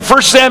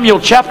1 Samuel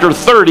chapter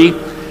 30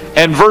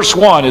 and verse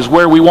 1 is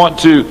where we want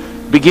to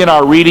begin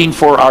our reading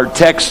for our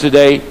text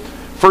today.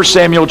 1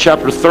 Samuel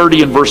chapter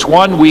 30 and verse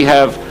 1. We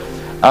have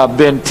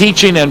been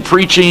teaching and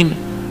preaching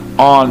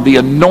on the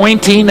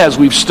anointing as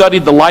we've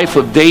studied the life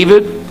of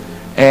David.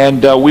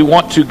 And we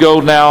want to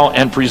go now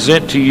and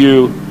present to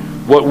you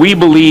what we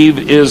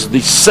believe is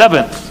the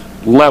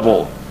 7th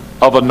level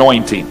of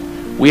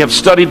anointing. We have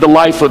studied the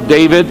life of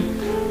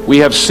David. We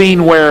have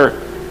seen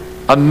where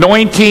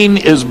anointing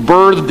is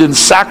birthed in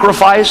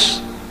sacrifice,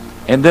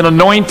 and then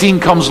anointing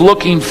comes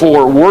looking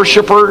for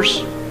worshipers.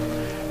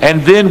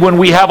 And then when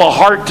we have a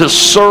heart to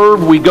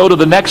serve, we go to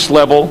the next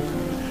level.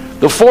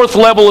 The 4th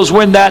level is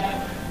when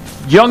that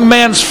young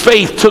man's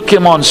faith took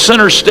him on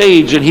center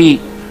stage and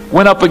he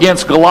went up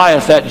against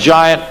Goliath, that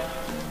giant.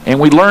 And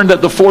we learned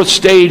that the 4th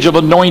stage of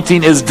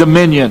anointing is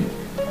dominion.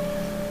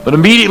 But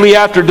immediately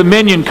after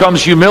dominion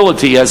comes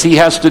humility, as he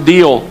has to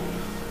deal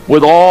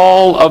with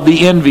all of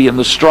the envy and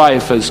the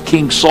strife as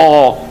King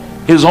Saul,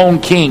 his own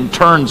king,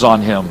 turns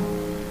on him.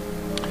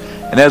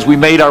 And as we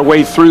made our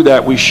way through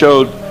that, we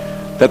showed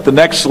that the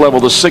next level,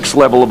 the 6th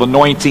level of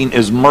anointing,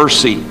 is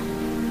mercy.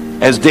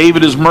 As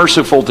David is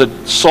merciful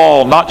to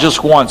Saul, not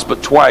just once,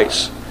 but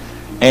twice,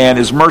 and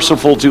is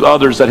merciful to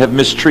others that have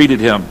mistreated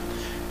him.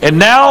 And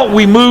now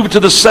we move to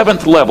the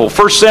 7th level.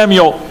 1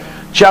 Samuel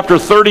chapter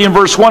 30 and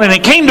verse 1. And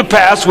it came to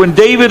pass when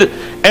David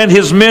and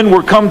his men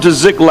were come to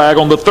Ziklag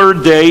on the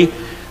 3rd day,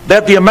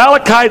 that the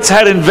Amalekites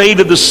had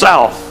invaded the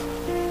south,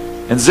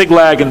 and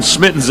Ziklag, and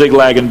smitten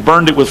Ziklag, and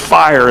burned it with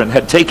fire, and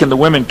had taken the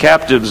women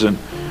captives, and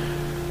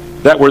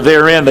that were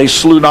therein. They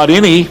slew not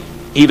any,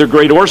 either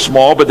great or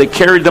small, but they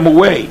carried them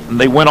away,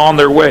 and they went on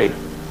their way.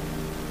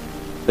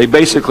 They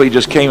basically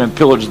just came and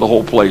pillaged the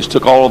whole place,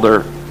 took all of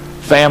their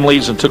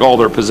families and took all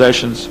their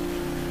possessions,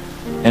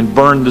 and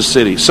burned the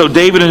city. So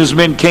David and his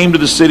men came to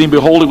the city, and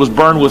behold, it was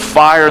burned with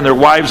fire, and their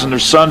wives and their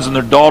sons and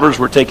their daughters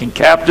were taken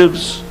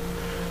captives.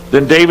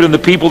 Then David and the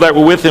people that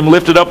were with him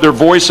lifted up their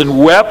voice and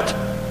wept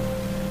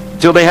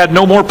until they had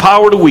no more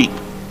power to weep.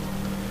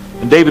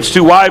 And David's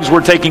 2 wives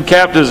were taken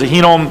captives,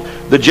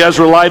 Ahinoam the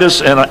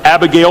Jezreelitess and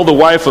Abigail the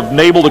wife of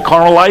Nabal the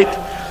Carmelite.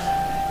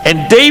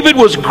 And David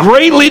was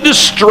greatly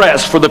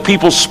distressed, for the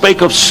people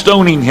spake of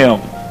stoning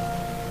him,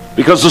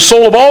 because the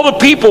soul of all the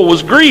people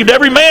was grieved,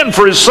 every man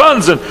for his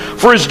sons and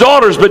for his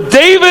daughters. But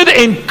David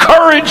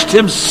encouraged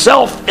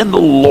himself in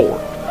the Lord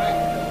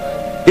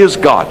his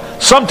God.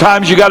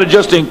 Sometimes you got to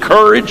just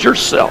encourage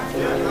yourself.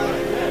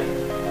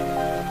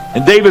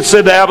 And David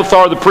said to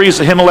Abiathar the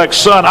priest, Ahimelech's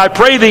son, I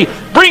pray thee,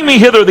 bring me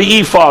hither the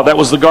ephod. That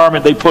was the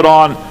garment they put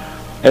on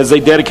as they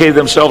dedicated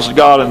themselves to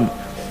God. And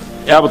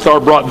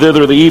Abiathar brought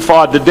thither the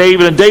ephod to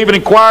David. And David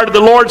inquired of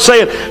the Lord,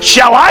 saying,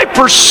 shall I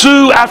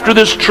pursue after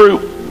this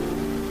troop?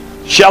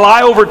 Shall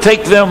I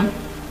overtake them?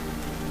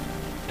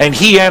 And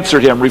he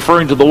answered him,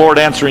 referring to the Lord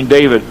answering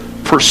David,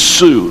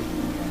 pursue,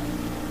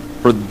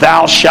 for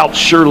thou shalt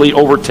surely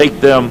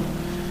overtake them,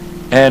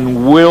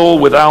 and will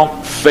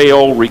without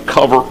fail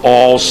recover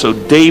all. So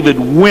David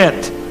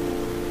went,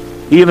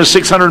 he and the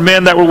 600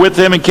 men that were with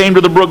him, and came to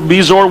the brook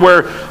Bezor,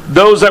 where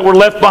those that were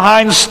left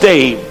behind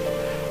stayed.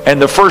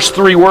 And the first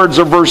 3 words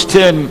of verse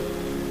 10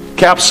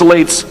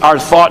 encapsulates our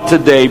thought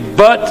today.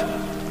 But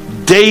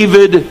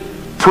David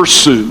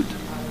pursued.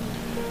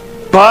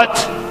 But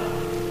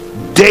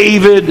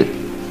David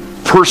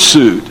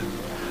pursued.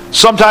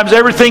 Sometimes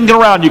everything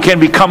around you can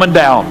be coming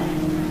down,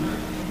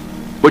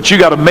 but you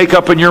got to make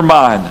up in your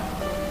mind,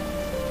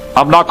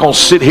 I'm not going to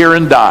sit here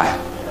and die.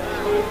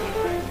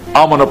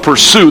 I'm going to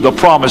pursue the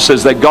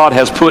promises that God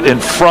has put in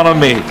front of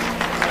me.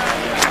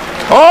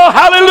 Oh,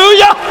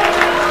 hallelujah!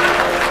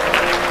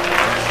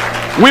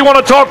 We want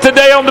to talk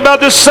today about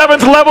this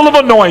 7th level of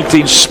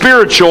anointing,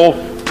 spiritual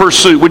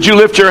pursuit. Would you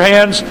lift your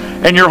hands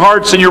and your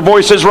hearts and your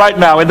voices right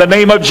now in the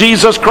name of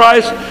Jesus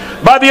Christ?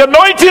 By the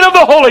anointing of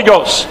the Holy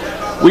Ghost,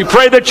 we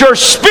pray that your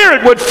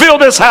spirit would fill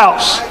this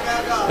house,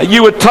 that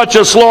you would touch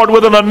us, Lord,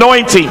 with an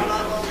anointing,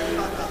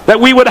 that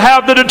we would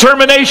have the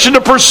determination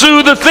to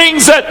pursue the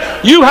things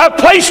that you have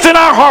placed in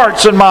our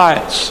hearts and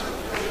minds,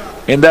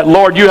 and that,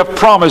 Lord, you have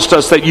promised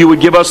us that you would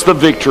give us the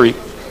victory.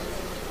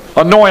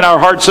 Anoint our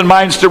hearts and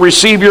minds to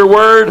receive your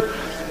word,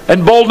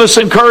 and boldness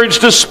and courage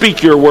to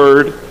speak your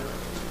word.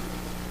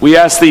 We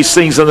ask these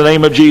things in the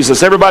name of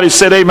Jesus. Everybody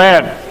said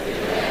amen.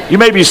 Amen. You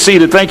may be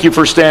seated. Thank you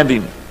for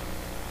standing.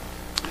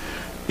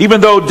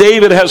 Even though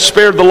David has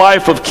spared the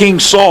life of King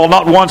Saul,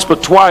 not once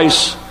but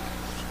twice,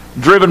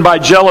 driven by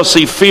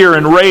jealousy, fear,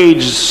 and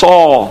rage,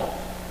 Saul,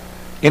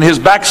 in his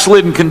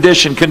backslidden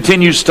condition,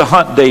 continues to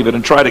hunt David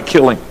and try to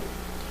kill him.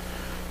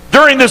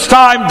 During this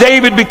time,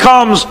 David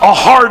becomes a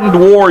hardened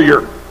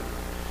warrior.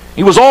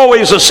 He was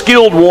always a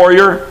skilled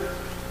warrior,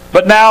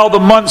 but now the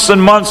months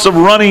and months of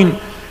running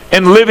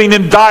and living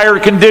in dire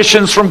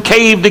conditions from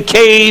cave to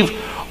cave,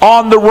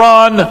 on the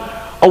run,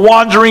 a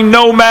wandering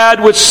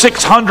nomad with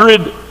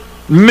 600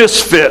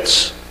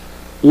 misfits,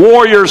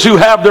 warriors who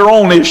have their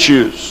own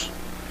issues,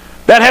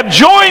 that have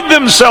joined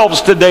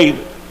themselves to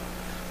David,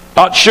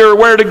 not sure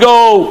where to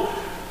go,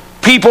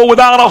 people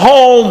without a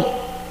home,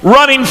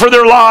 running for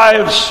their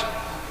lives.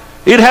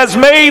 It has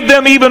made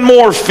them even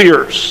more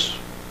fierce.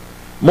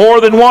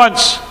 More than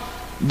once,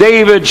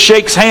 David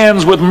shakes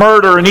hands with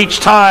murder, and each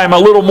time a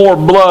little more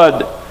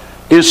blood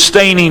is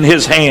staining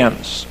his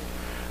hands.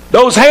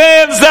 Those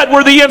hands that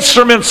were the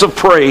instruments of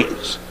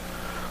praise.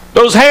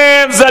 Those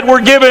hands that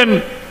were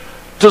given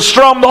to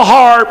strum the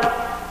harp,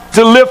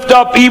 to lift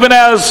up even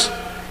as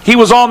he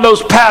was on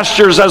those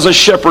pastures as a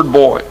shepherd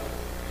boy.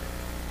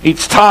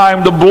 Each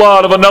time the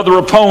blood of another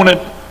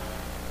opponent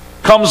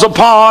comes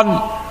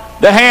upon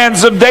the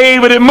hands of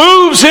David, it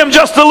moves him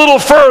just a little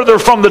further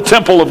from the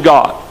temple of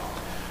God,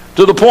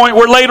 to the point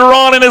where later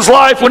on in his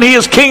life, when he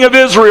is king of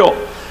Israel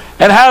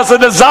and has a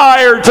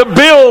desire to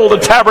build a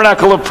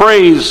tabernacle of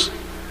praise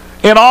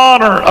in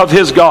honor of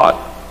his God,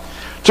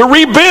 to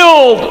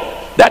rebuild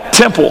that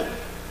temple,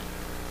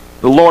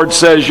 the Lord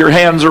says, your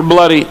hands are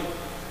bloody,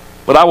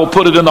 but I will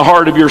put it in the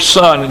heart of your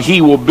son, and he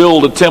will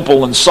build a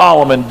temple. And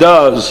Solomon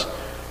does,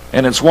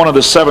 and it's one of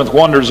the seventh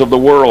wonders of the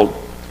world.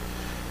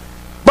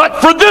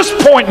 But for this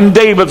point in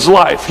David's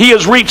life, he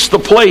has reached the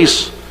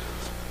place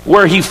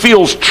where he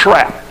feels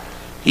trapped.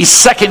 He's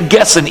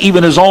second-guessing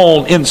even his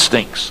own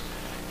instincts.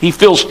 He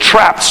feels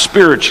trapped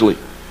spiritually.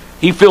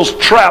 He feels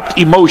trapped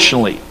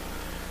emotionally.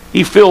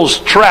 He feels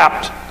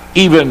trapped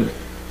even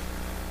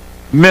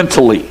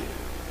mentally.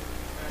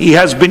 He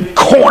has been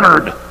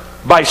cornered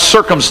by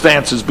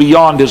circumstances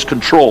beyond his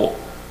control.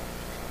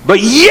 But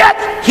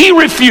yet he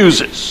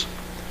refuses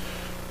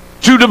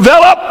to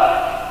develop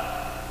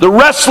the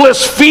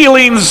restless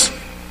feelings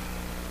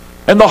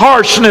and the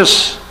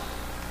harshness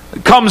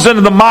that comes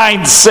into the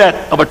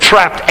mindset of a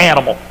trapped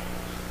animal.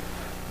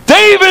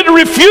 David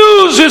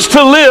refuses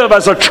to live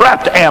as a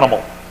trapped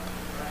animal,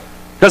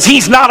 because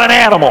he's not an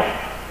animal.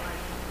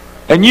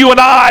 And you and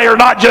I are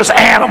not just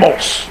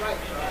animals.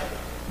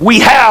 We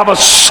have a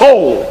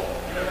soul.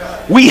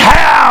 We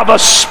have a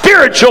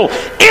spiritual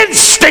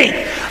instinct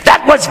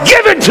that was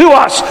given to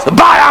us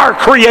by our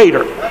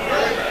Creator.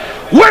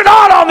 We're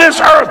not on this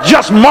earth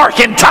just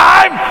marking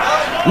time.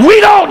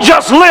 We don't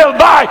just live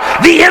by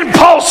the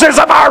impulses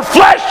of our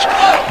flesh,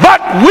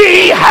 but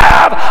we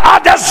have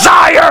a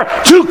desire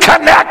to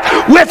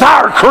connect with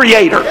our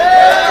Creator.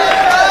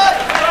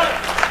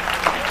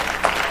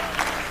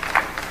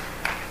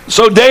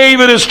 So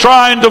David is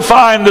trying to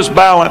find this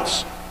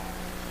balance.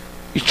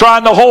 He's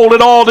trying to hold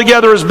it all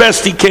together as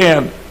best he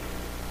can,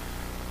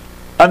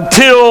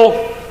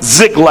 until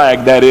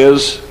Ziklag, that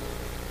is.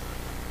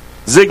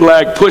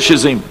 Ziklag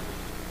pushes him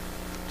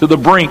to the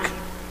brink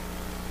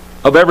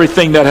of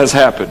everything that has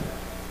happened.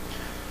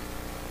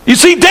 You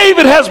see,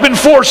 David has been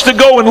forced to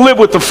go and live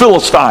with the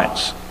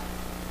Philistines.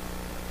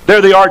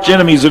 They're the arch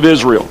enemies of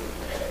Israel.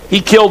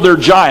 He killed their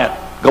giant,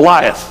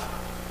 Goliath,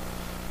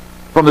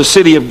 from the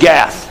city of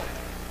Gath.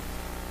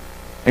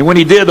 And when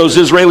he did, those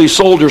Israeli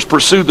soldiers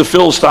pursued the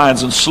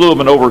Philistines and slew them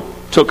and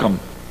overtook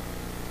them.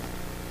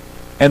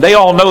 And they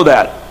all know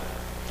that.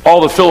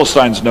 All the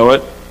Philistines know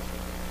it.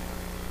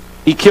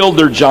 He killed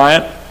their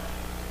giant.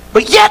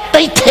 But yet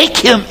they take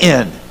him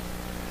in.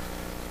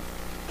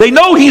 They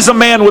know he's a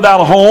man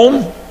without a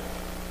home.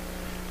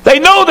 They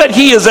know that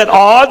he is at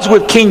odds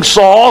with King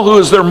Saul, who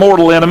is their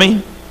mortal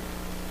enemy.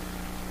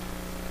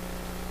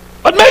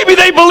 But maybe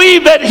they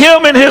believe that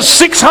him and his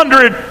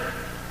 600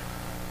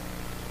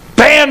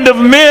 band of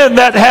men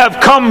that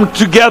have come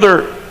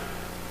together,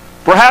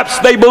 perhaps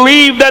they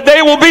believe that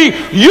they will be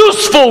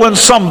useful in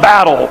some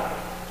battle.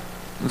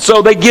 And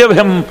so they give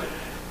him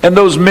and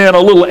those men a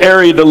little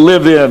area to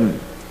live in.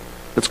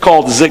 It's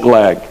called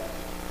Ziklag.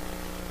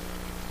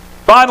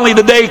 Finally,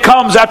 the day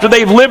comes after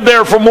they've lived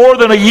there for more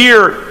than a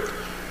year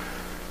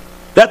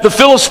that the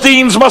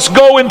Philistines must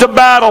go into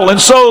battle. And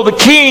so the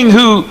king,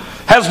 who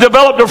has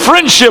developed a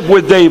friendship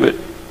with David,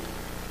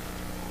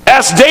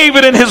 asked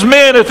David and his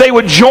men if they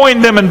would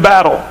join them in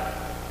battle.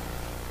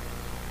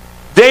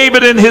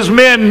 David and his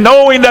men,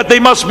 knowing that they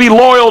must be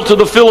loyal to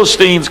the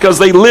Philistines because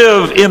they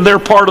live in their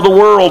part of the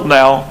world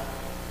now,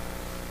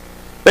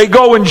 they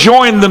go and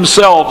join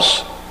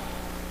themselves.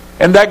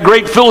 And that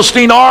great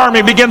Philistine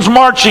army begins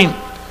marching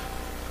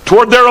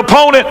toward their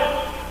opponent,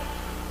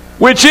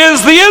 which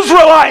is the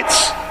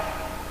Israelites.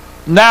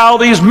 Now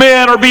these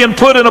men are being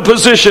put in a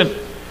position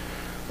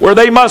where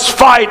they must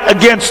fight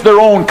against their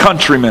own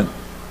countrymen.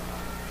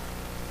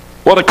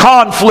 What a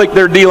conflict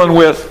they're dealing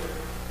with.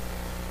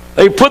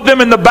 They put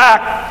them in the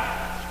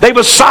back. They've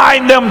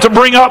assigned them to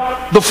bring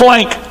up the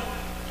flank.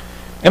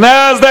 And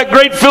as that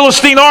great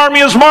Philistine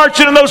army is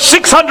marching, and those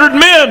 600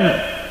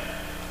 men,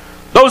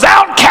 those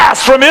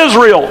outcasts from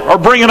Israel, are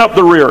bringing up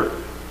the rear.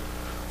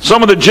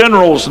 Some of the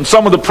generals and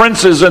some of the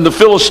princes in the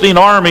Philistine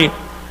army,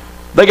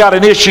 they got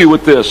an issue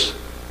with this.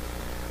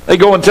 They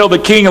go and tell the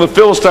king of the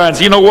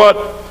Philistines, you know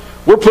what?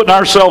 We're putting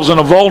ourselves in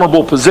a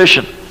vulnerable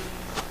position.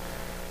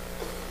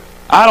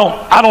 I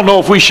don't know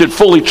if we should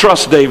fully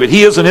trust David.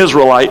 He is an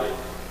Israelite.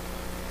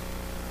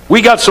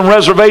 We got some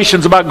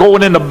reservations about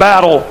going into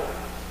battle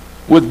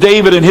with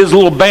David and his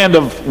little band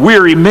of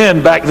weary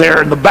men back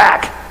there in the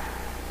back,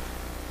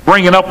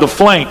 bringing up the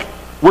flank.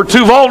 We're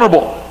too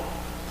vulnerable.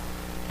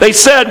 They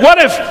said, what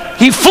if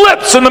he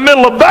flips in the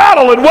middle of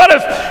battle? And what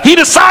if he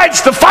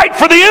decides to fight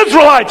for the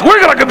Israelites? We're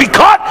going to be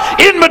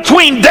caught in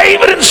between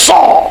David and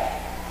Saul.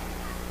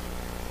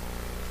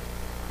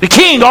 The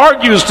king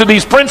argues to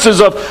these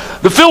princes of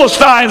the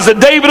Philistines that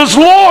David is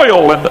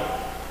loyal. And the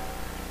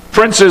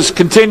princes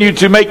continue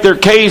to make their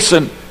case,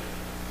 and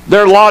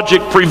their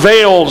logic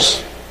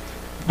prevails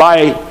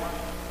by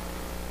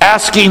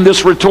asking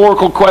this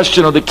rhetorical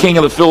question of the king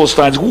of the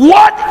Philistines.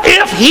 What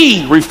if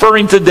he,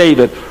 referring to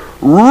David,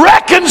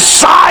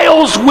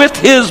 reconciles with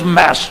his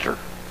master?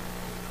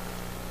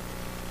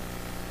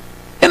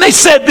 And they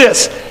said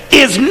this,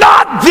 is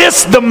not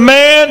this the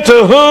man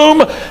to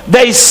whom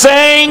they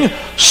sang,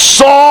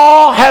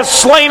 Saul has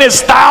slain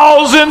his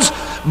thousands,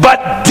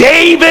 but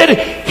David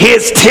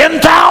his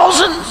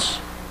 10,000s?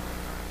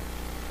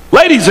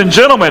 Ladies and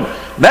gentlemen,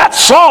 that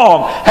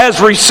song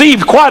has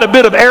received quite a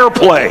bit of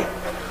airplay.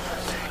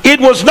 It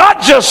was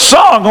not just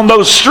sung on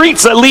those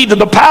streets that lead to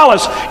the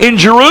palace in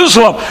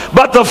Jerusalem,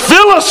 but the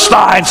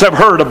Philistines have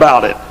heard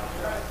about it.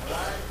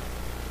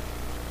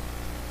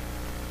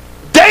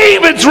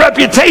 David's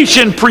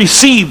reputation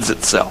precedes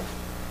itself.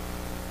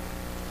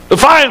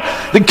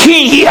 The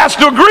king, he has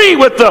to agree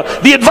with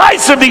the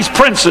advice of these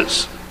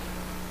princes.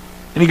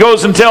 And he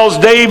goes and tells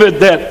David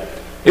that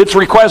it's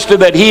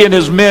requested that he and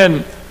his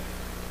men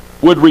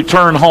would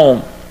return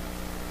home.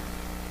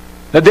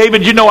 Now,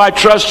 David, you know I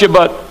trust you,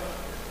 but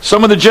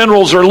some of the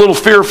generals are a little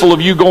fearful of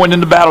you going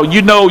into battle.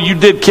 You know you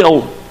did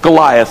kill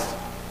Goliath.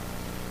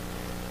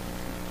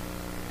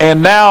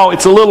 And now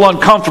it's a little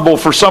uncomfortable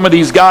for some of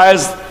these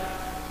guys.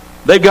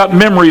 They've got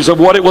memories of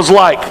what it was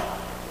like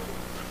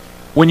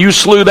when you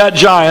slew that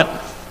giant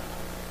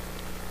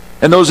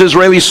and those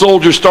Israeli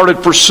soldiers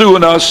started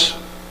pursuing us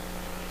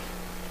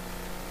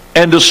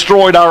and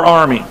destroyed our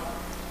army.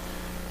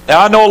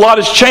 Now, I know a lot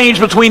has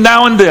changed between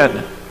now and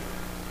then,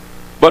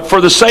 but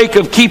for the sake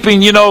of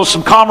keeping,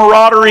 some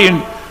camaraderie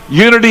and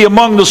unity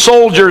among the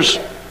soldiers,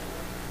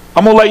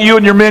 I'm going to let you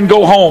and your men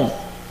go home.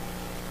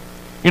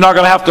 You're not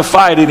going to have to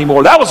fight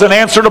anymore. That was an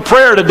answer to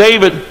prayer to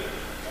David.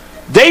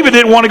 David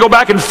didn't want to go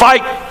back and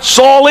fight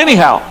Saul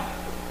anyhow.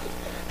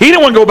 He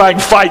didn't want to go back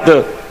and fight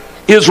the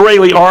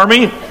Israeli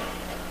army.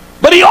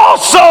 But he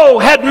also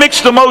had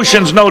mixed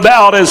emotions, no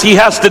doubt, as he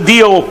has to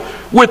deal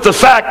with the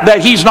fact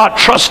that he's not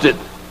trusted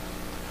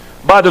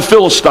by the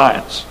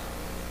Philistines.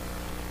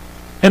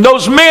 And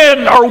those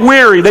men are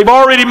weary. They've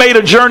already made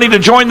a journey to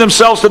join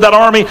themselves to that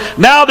army.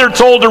 Now they're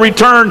told to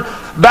return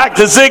back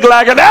to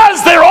Ziklag. And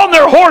as they're on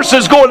their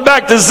horses going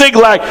back to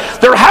Ziklag,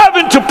 they're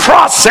having to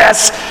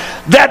process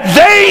that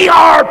they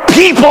are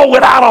people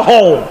without a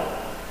home.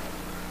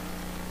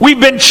 We've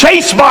been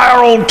chased by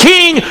our own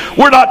king.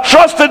 We're not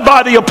trusted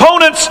by the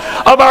opponents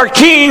of our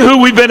king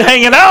who we've been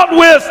hanging out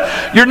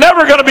with. You're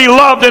never going to be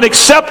loved and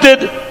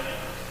accepted.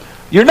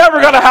 You're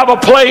never going to have a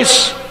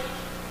place.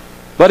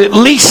 But at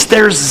least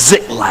there's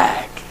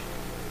Ziklag,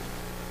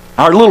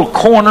 our little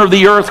corner of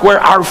the earth where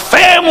our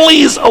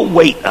families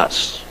await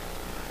us.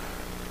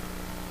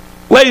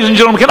 Ladies and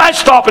gentlemen, can I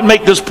stop and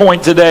make this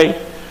point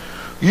today?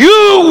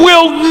 You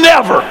will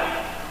never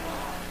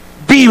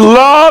be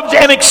loved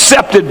and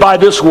accepted by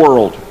this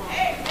world.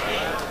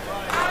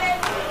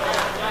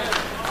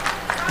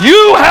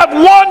 You have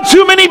won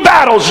too many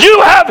battles.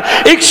 You have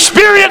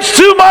experienced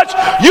too much.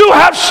 You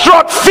have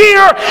struck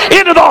fear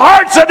into the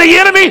hearts of the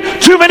enemy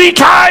too many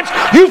times.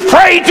 You've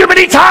prayed too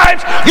many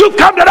times. You've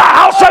come to the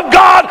house of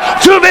God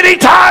too many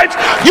times.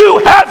 You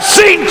have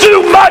seen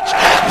too much.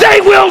 They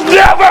will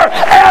never,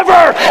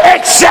 ever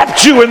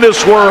accept you in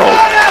this world.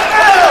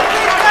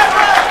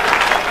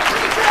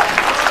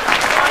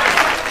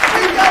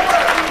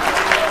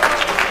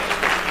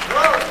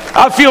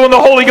 I feel in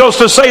the Holy Ghost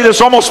to say this.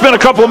 Almost spent a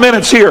couple of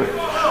minutes here.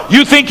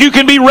 You think you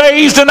can be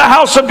raised in the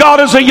house of God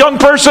as a young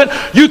person?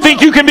 You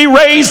think you can be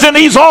raised in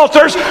these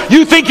altars?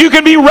 You think you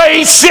can be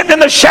raised sitting in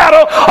the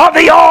shadow of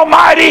the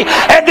Almighty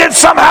and then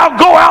somehow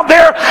go out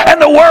there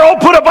and the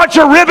world put a bunch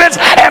of ribbons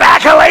and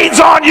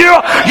accolades on you?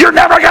 You're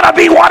never going to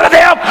be one of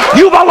them.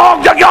 You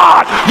belong to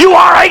God. You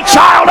are a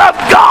child of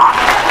God.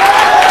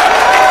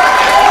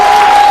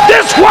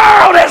 This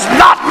world is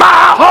not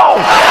my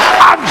home.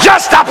 I'm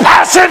just a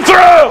passing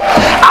through.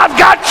 I've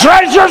got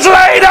treasures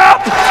laid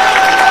up.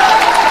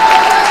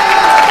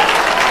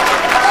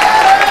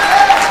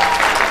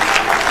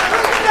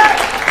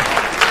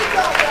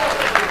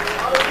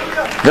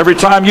 Every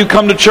time you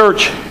come to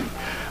church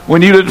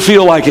when you didn't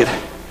feel like it,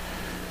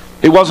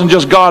 it wasn't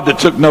just God that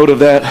took note of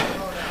that.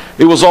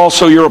 It was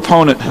also your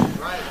opponent,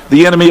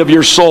 the enemy of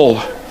your soul.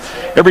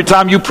 Every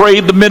time you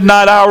prayed the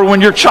midnight hour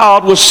when your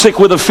child was sick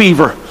with a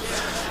fever,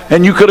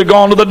 And you could have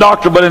gone to the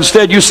doctor, but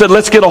instead you said,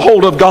 let's get a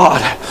hold of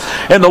God.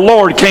 And the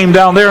Lord came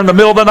down there in the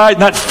middle of the night,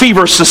 and that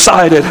fever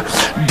subsided.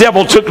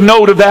 Devil took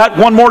note of that.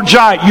 One more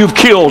giant you've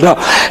killed.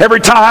 Every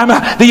time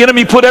the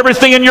enemy put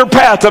everything in your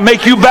path to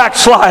make you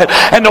backslide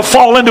and to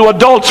fall into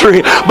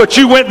adultery, but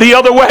you went the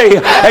other way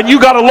and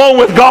you got alone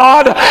with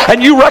God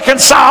and you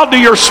reconciled to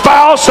your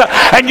spouse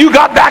and you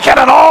got back at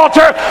an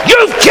altar.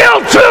 You've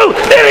killed too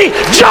many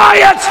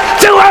giants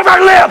to ever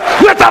live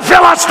with the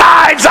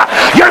Philistines.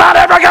 You're not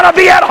ever going to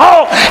be at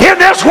home in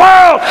this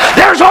world.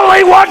 There's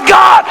only one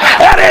God,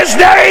 and his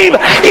name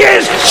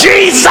is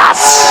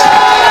Jesus.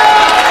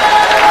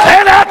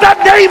 And at the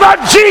name of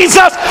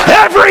Jesus,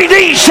 every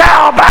knee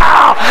shall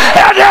bow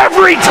and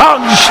every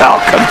tongue shall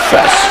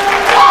confess.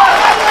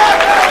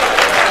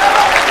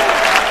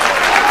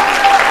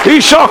 You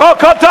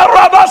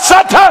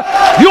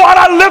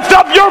ought to lift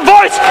up your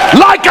voice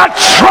like a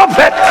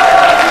trumpet.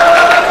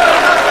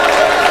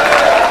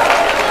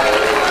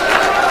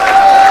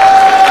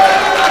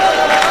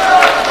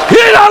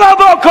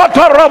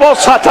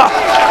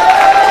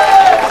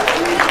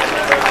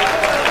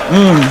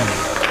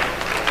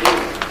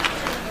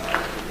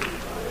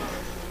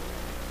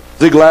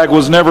 Ziklag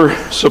was never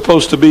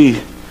supposed to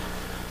be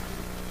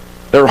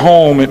their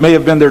home. It may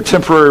have been their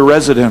temporary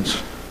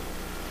residence,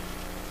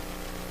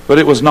 but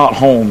it was not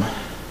home.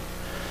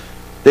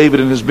 David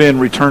and his men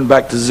returned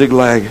back to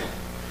Ziklag.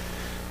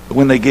 But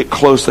when they get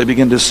close, they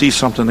begin to see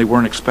something they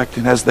weren't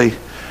expecting. As they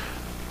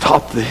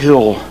top the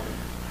hill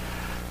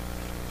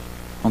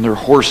on their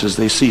horses,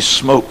 they see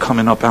smoke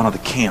coming up out of the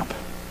camp.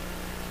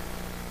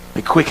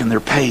 They quicken their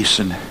pace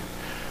and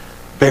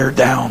bear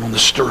down on the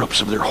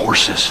stirrups of their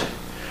horses.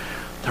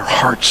 Their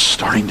hearts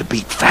starting to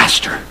beat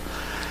faster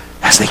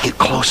as they get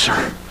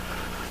closer.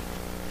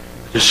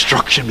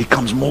 Destruction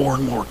becomes more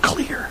and more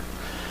clear.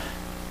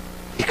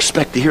 They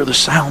expect to hear the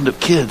sound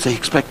of kids. They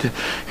expect to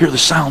hear the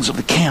sounds of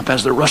the camp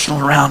as they're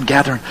rustling around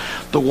gathering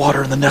the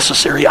water and the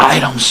necessary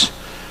items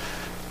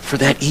for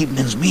that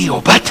evening's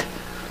meal. But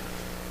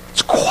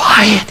it's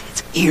quiet.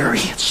 It's eerie.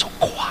 It's so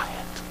quiet.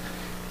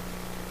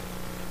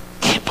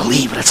 Can't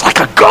believe it. It's like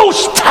a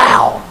ghost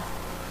town.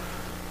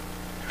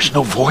 There's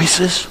no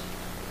voices.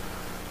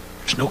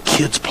 There's no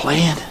kids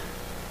playing.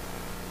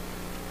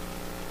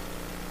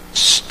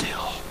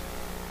 Still.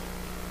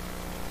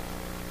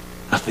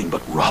 Nothing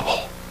but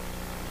rubble.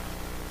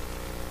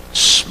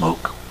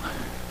 Smoke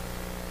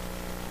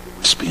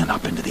wisping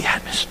up into the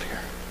atmosphere.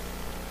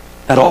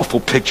 That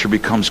awful picture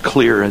becomes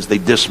clear as they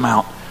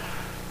dismount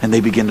and they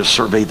begin to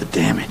survey the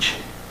damage.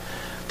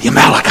 The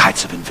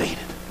Amalekites have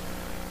invaded,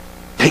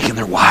 taken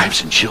their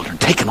wives and children,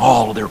 taken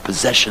all of their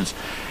possessions,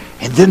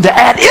 and then to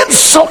add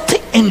insult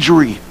to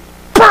injury,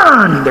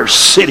 burn their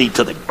city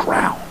to the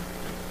ground.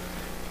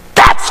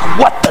 That's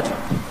what the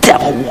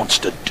devil wants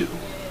to do.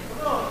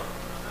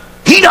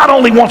 He not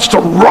only wants to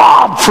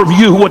rob from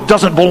you what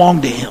doesn't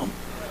belong to him.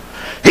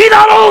 He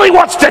not only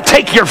wants to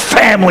take your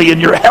family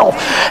and your health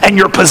and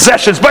your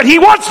possessions, but he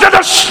wants to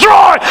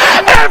destroy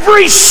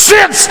every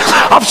sense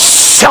of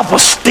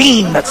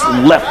self-esteem that's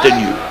left in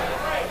you.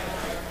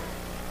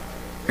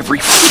 Every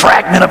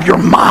fragment of your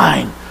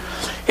mind,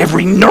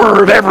 every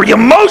nerve, every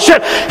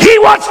emotion, he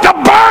wants to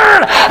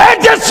burn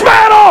and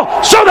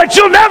dismantle so that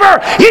you'll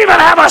never even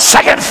have a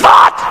second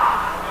thought.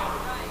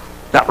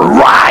 That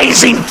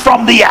rising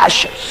from the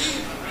ashes,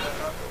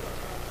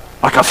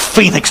 like a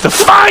phoenix, to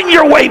find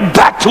your way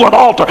back to an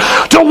altar,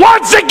 to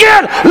once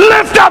again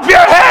lift up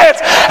your hands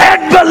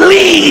and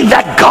believe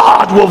that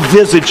God will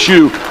visit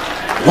you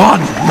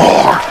one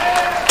more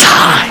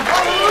time.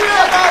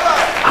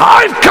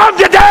 I've come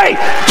today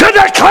to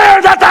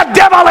declare that the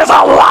devil is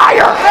a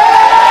liar.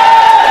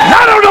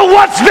 I don't know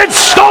what's been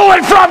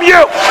stolen from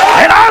you,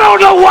 and I don't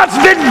know what's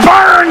been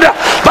burned,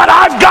 but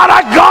I've got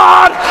a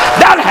God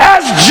that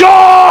has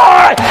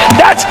joy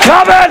that's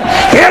coming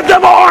in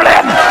the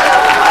morning.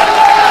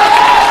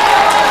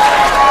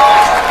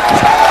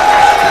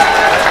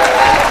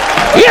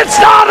 It's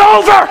not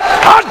over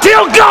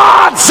until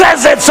God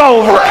says it's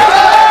over.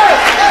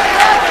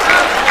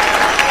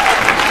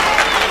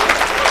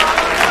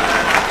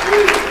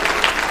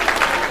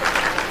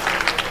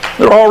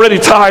 They're already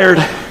tired.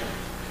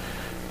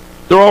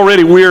 They're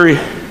already weary.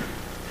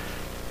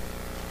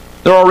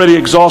 They're already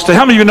exhausted.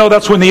 How many of you know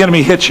that's when the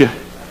enemy hits you?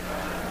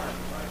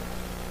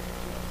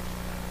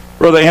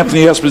 Brother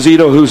Anthony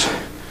Esposito, who's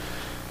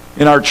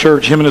in our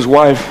church, him and his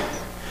wife,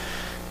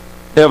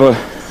 they have a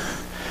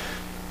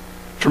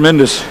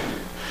tremendous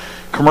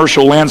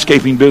commercial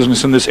landscaping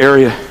business in this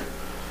area.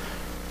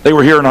 They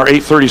were here in our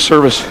 8:30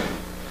 service.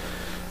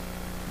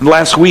 And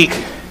last week,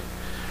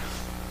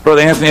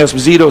 Brother Anthony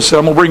Esposito said,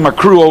 I'm going to bring my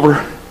crew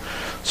over.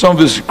 Some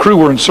of his crew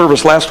were in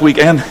service last week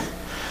and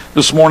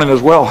this morning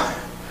as well.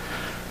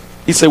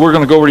 He said, we're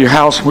going to go over to your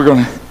house. We're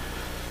going to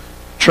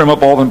trim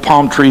up all them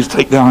palm trees,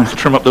 take down and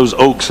trim up those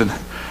oaks and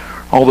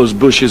all those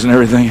bushes and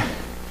everything.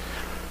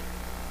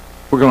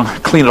 We're going to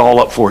clean it all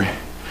up for you.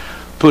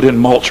 Put in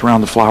mulch around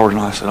the flowers.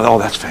 And I said, oh,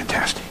 that's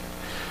fantastic.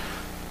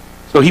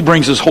 So he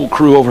brings his whole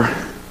crew over.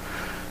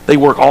 They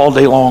work all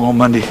day long on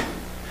Monday.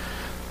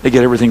 They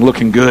get everything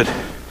looking good.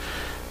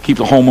 Keep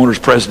the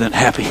homeowners president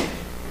happy.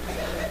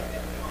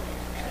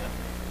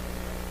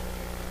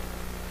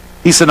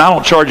 He said, I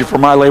don't charge you for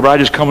my labor. I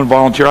just come and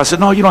volunteer. I said,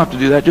 no, you don't have to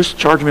do that. Just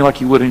charge me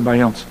like you would anybody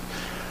else.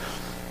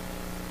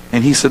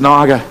 And he said, no,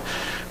 I'm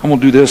going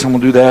to do this. I'm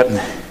going to do that. And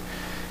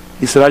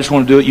he said, I just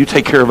want to do it. You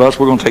take care of us.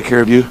 We're going to take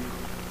care of you.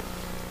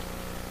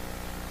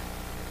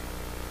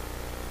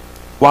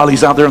 While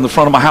he's out there in the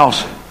front of my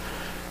house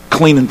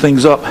cleaning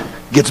things up,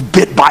 gets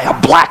bit by a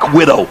black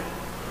widow.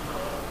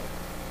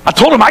 I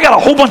told him, I got a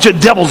whole bunch of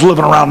devils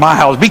living around my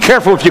house. Be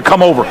careful if you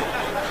come over.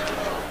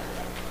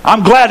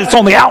 I'm glad it's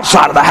on the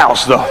outside of the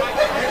house, though.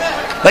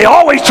 They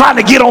always trying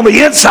to get on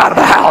the inside of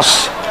the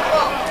house.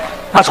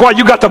 That's why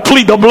you got to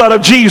plead the blood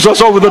of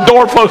Jesus over the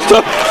doorpost.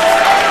 Good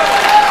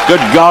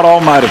God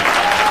Almighty.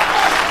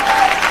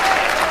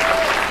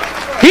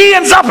 He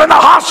ends up in the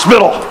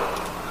hospital.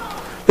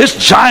 This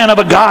giant of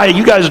a guy,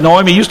 you guys know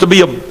him. He used to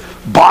be a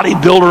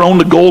bodybuilder, owned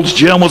the Gold's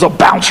Gym, was a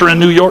bouncer in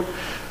New York.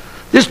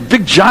 This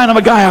big giant of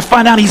a guy, I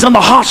find out he's in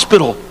the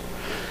hospital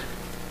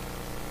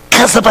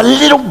because of a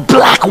little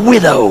black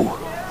widow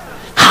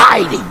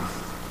hiding.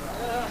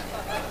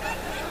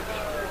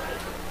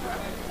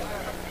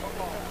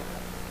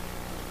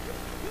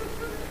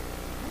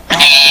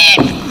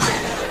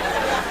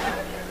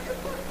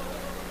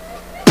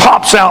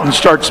 Pops out and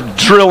starts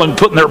drilling,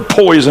 putting their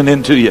poison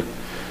into you.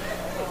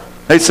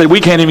 They say,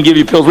 we can't even give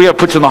you pills. We have to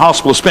put you in the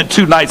hospital. Spent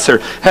 2 nights there.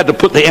 Had to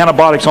put the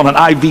antibiotics on an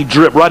IV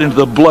drip right into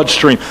the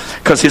bloodstream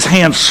because his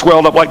hand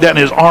swelled up like that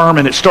in his arm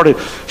and it started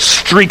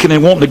streaking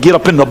and wanting to get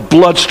up in the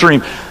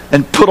bloodstream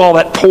and put all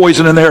that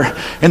poison in there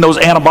in those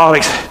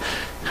antibiotics.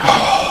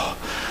 Oh,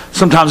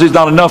 sometimes it's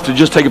not enough to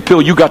just take a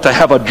pill. You got to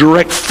have a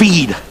direct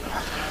feed.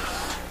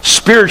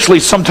 Spiritually,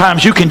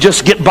 sometimes you can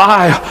just get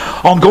by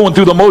on going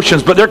through the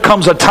motions, but there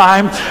comes a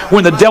time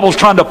when the devil's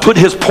trying to put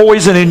his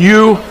poison in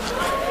you.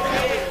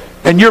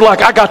 And you're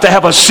like, I got to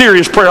have a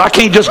serious prayer. I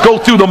can't just go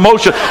through the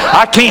motion.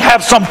 I can't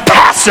have some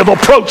passive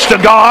approach to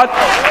God.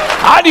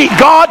 I need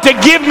God to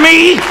give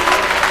me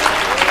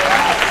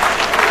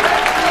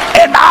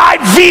an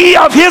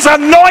IV of His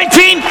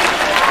anointing.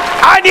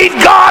 I need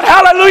God,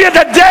 hallelujah,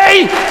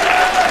 today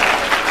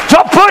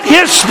to put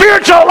His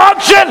spiritual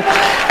unction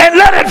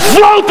and let it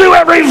flow through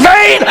every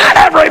vein,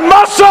 every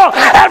muscle,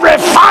 every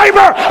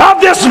fiber of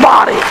this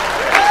body.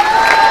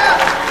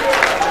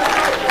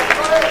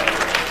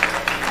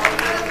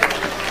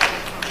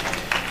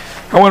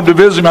 I went to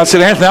visit him. I said,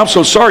 Anthony, I'm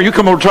so sorry. You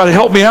come over to try to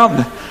help me out.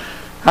 And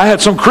I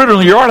had some critter in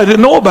the yard I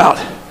didn't know about.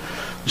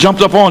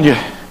 Jumped up on you.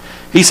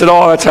 He said,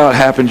 oh, that's how it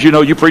happens. You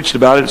know, you preached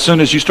about it. As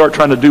soon as you start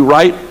trying to do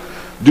right,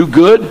 do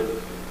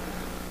good,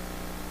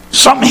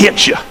 something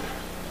hits you.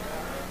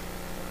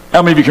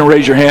 How many of you can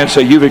raise your hand and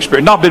say you've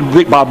experienced, not been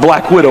bit by a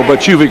black widow,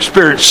 but you've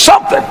experienced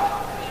something?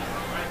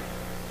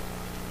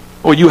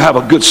 Well, you have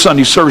a good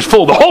Sunday service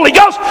full of the Holy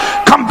Ghost.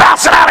 Come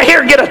bouncing out of here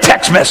and get a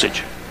text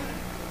message.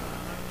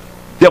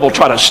 Devil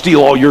try to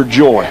steal all your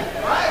joy.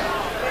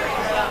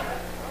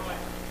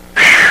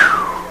 Whew.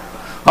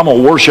 I'm going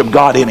to worship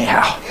God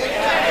anyhow.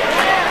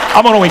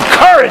 I'm going to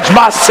encourage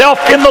myself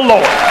in the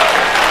Lord.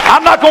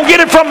 I'm not going to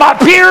get it from my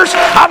peers.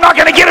 I'm not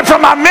going to get it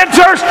from my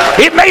mentors.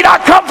 It may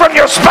not come from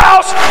your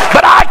spouse,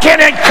 but I can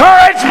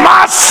encourage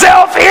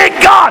myself in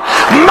God.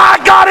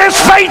 My God is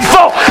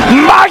faithful.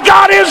 My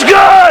God is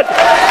good.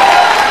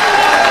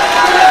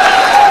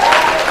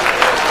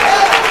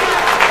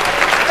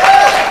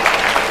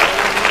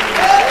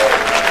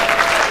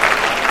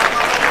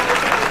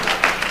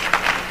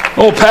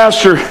 Oh,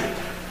 Pastor,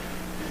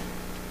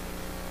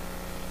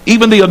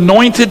 even the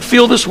anointed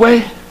feel this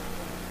way?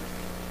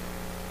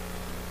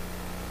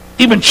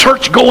 Even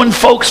church-going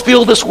folks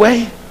feel this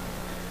way?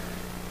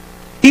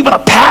 Even a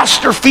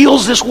pastor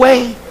feels this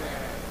way?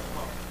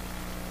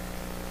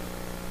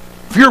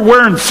 If you're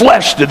wearing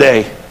flesh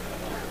today,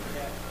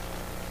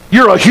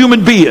 you're a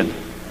human being.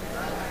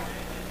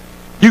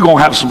 You're going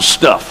to have some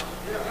stuff.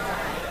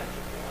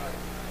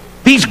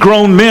 These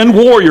grown men,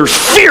 warriors,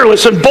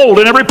 fearless and bold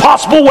in every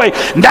possible way,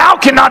 now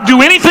cannot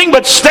do anything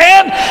but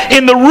stand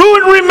in the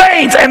ruined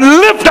remains and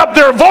lift up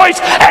their voice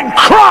and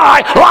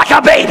cry like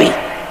a baby.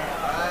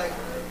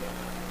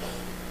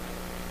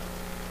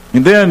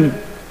 And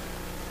then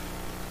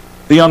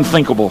the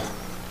unthinkable.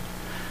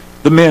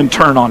 The men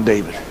turn on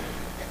David.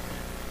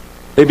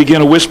 They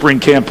begin a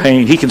whispering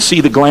campaign. He can see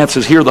the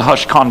glances, hear the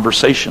hushed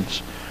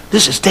conversations.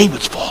 This is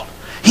David's fault.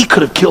 He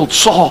could have killed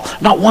Saul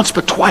not once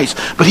but twice,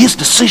 but his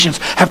decisions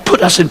have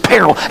put us in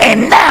peril,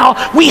 and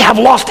now we have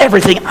lost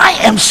everything. I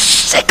am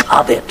sick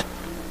of it.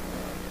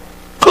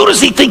 Who does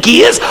he think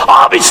he is?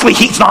 Obviously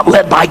he's not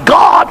led by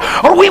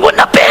God, or we wouldn't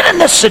have been in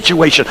this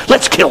situation.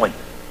 Let's kill him.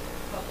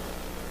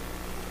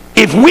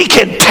 If we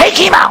can take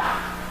him out,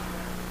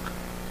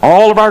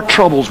 all of our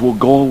troubles will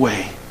go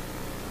away.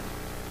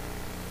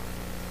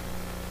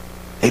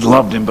 They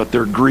loved him, but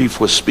their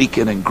grief was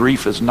speaking, and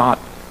grief is not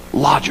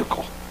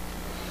logical.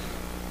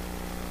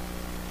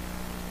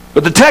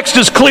 But the text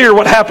is clear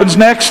what happens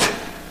next.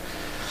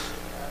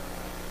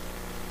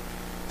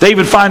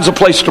 David finds a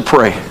place to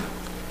pray.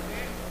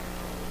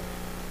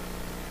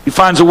 He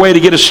finds a way to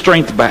get his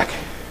strength back.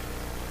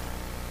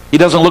 He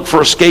doesn't look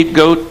for a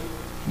scapegoat.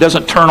 He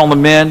doesn't turn on the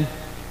men.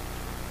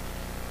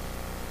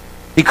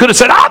 He could have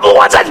said, I'm the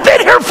one that's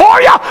been here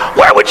for you.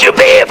 Where would you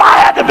be if I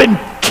hadn't been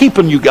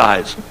keeping you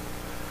guys?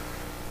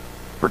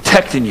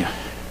 Protecting you.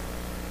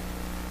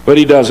 But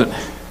he doesn't.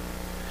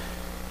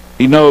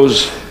 He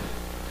knows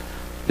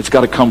it's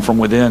got to come from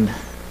within.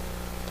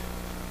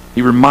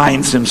 He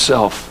reminds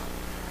himself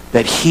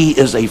that he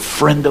is a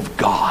friend of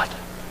God.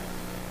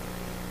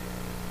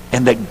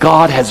 And that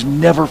God has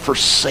never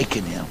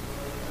forsaken him.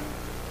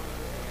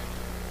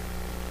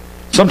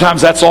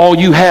 Sometimes that's all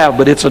you have,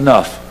 but it's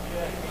enough.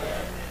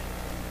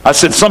 I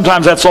said,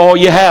 sometimes that's all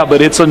you have, but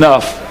it's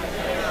enough.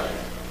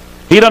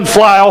 He doesn't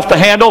fly off the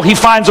handle. He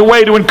finds a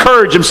way to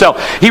encourage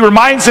himself. He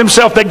reminds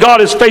himself that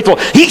God is faithful.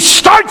 He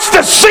starts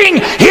to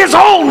sing his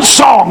own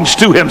songs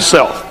to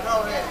himself.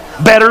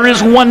 Better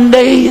is one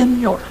day in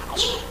your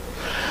house.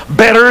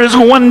 Better is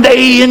one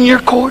day in your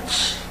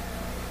courts.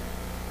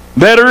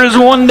 Better is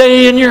one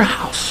day in your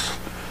house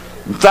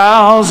than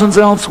thousands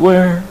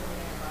elsewhere.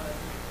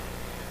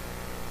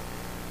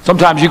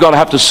 Sometimes you got to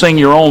have to sing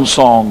your own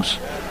songs.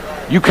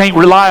 You can't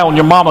rely on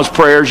your mama's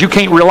prayers. You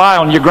can't rely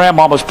on your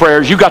grandmama's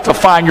prayers. You got to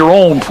find your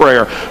own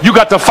prayer. You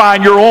got to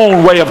find your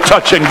own way of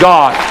touching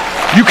God.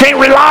 You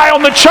can't rely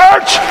on the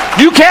church.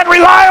 You can't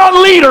rely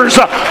on leaders.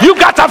 You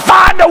got to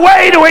find a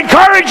way to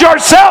encourage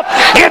yourself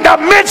in the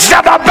midst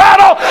of the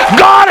battle.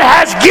 God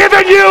has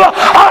given you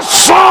a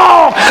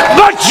song,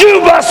 but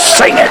you must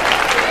sing it.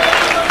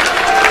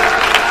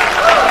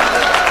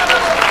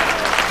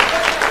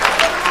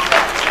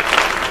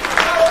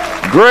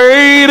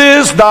 Great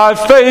is thy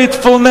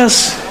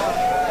faithfulness.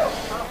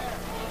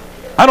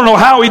 I don't know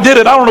how he did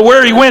it. I don't know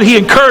where he went. He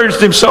encouraged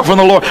himself in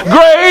the Lord.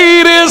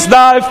 Great is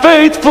thy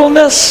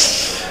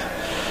faithfulness.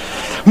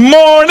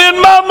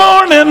 Morning by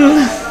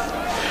morning,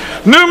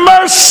 new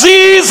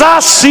mercies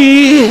I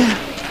see.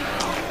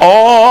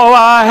 All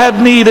I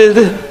had needed,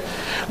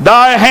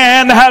 thy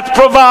hand hath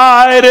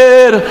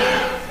provided.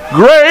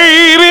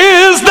 Great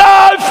is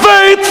thy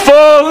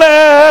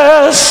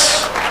faithfulness,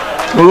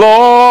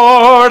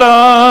 Lord,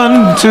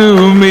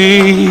 unto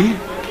me.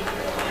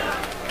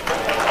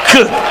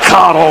 Good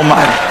God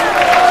Almighty.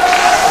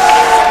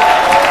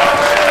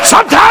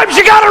 Sometimes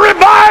you got to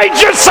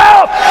remind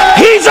yourself,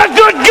 he's a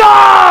good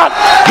God.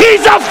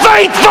 He's a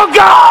faithful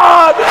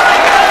God.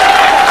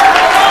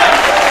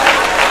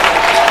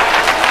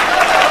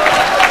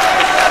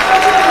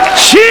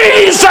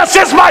 Jesus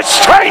is my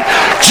strength.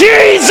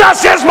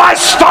 Jesus is my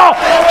stone.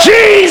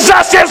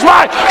 Jesus is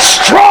my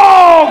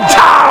strong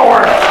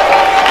tower.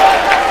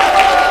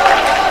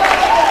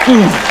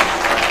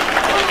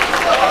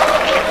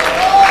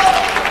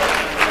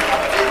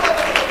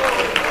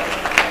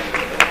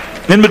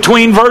 In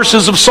between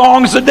verses of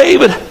songs that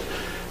David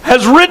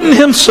has written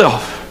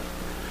himself,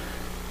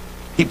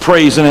 he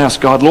prays and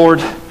asks God, Lord,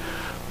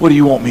 what do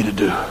you want me to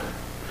do?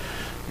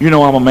 You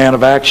know I'm a man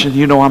of action.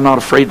 You know I'm not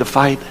afraid to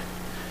fight.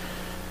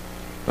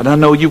 But I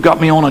know you've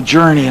got me on a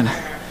journey,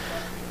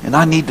 and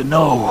I need to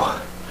know,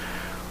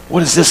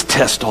 what is this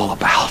test all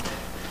about?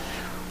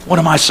 What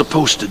am I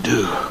supposed to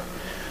do?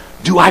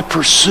 Do I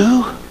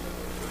pursue?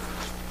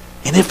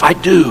 And if I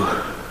do,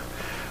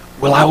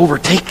 will I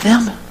overtake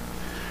them?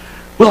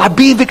 Will I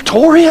be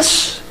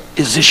victorious?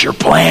 Is this your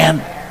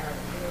plan?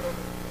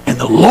 And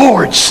the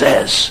Lord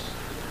says,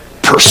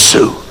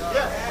 pursue.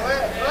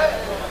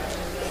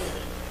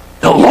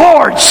 The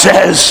Lord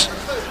says,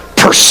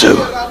 pursue.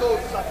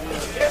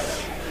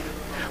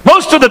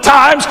 Most of the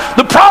times,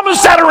 the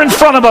promises that are in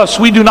front of us,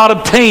 we do not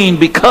obtain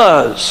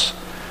because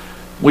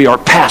we are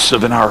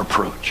passive in our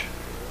approach.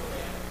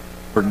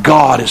 But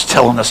God is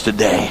telling us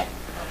today,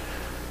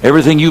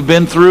 everything you've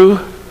been through,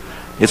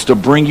 it's to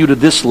bring you to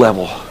this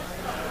level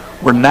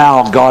where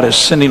now God is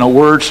sending a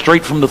word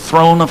straight from the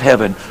throne of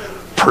heaven.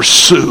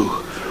 Pursue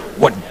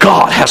what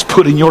God has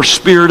put in your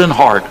spirit and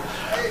heart.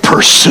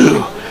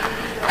 Pursue.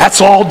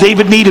 That's all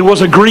David needed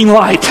was a green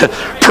light.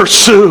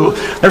 Pursue.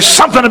 There's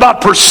something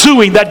about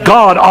pursuing that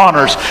God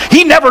honors.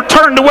 He never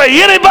turned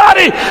away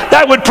anybody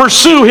that would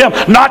pursue him.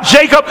 Not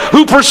Jacob,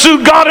 who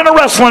pursued God in a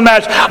wrestling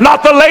match.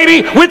 Not the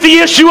lady with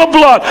the issue of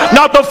blood.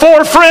 Not the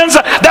four friends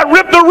that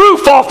ripped the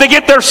roof off to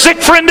get their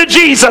sick friend to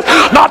Jesus.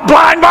 Not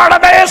blind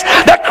Bartimaeus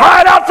that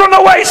cried out from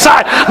the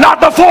wayside. Not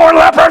the four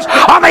lepers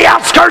on the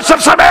outskirts of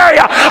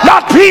Samaria.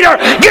 Not Peter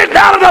getting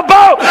out of the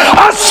boat.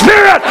 A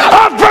spirit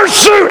of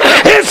pursuit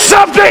is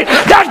something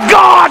that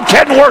God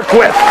can work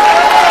with.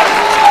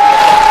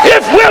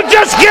 If we'll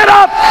just get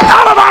up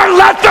out of our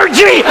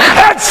lethargy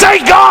and say,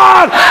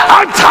 God,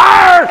 I'm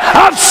tired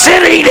of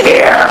sitting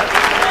here.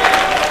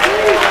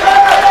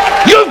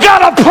 You've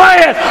got a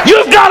plan.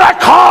 You've got to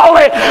call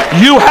it.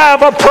 You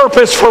have a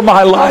purpose for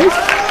my life.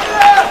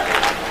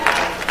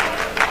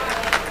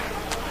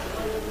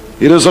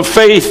 It is a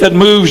faith that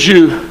moves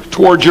you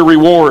towards your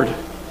reward.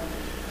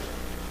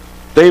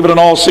 David and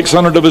all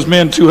 600 of his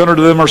men, 200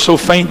 of them are so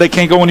faint they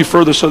can't go any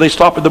further, so they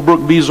stop at the brook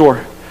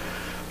Bezor.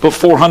 But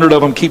 400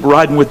 of them keep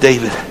riding with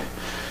David,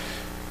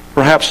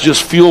 perhaps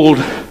just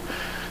fueled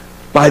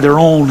by their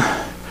own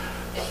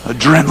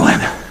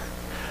adrenaline.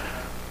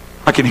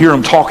 I can hear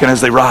them talking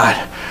as they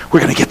ride. We're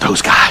going to get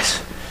those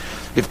guys.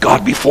 If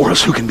God be for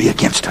us, who can be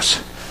against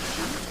us?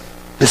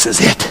 This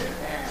is it.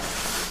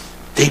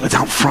 David's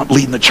out front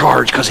leading the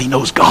charge because he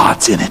knows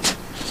God's in it.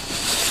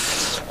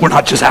 We're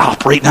not just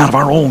operating out of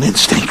our own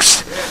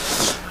instincts.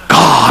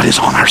 God is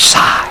on our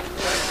side.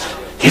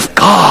 If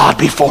God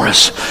be for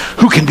us,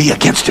 who can be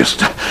against us?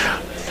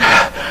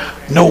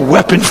 No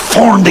weapon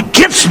formed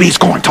against me is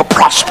going to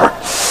prosper.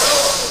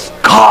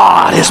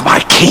 God is my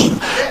king.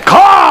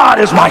 God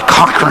is my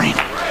conquering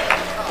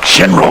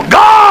general.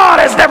 God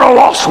has never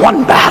lost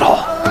one battle.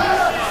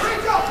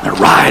 They're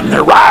riding,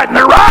 they're riding,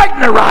 they're riding,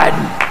 they're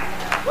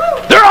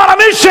riding. They're on a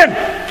mission.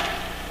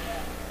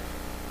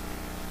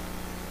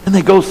 And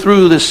they go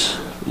through this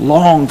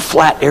long,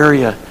 flat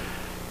area,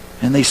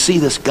 and they see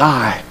this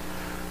guy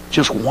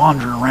just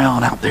wandering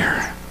around out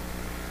there.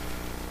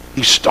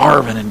 He's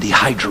starving and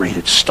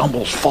dehydrated,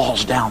 stumbles,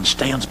 falls down,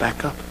 stands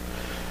back up.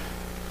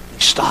 They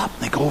stop,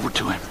 and they go over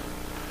to him.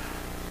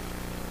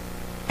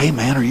 Hey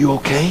man, are you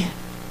okay?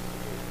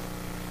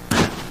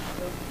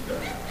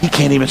 He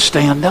can't even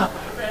stand up.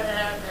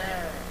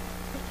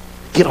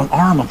 Get an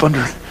arm up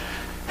under.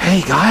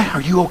 Hey guy,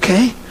 are you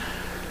okay?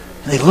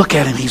 And they look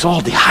at him, he's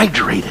all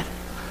dehydrated.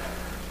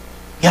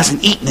 He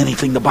hasn't eaten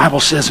anything, the Bible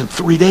says, in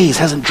 3 days.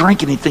 Hasn't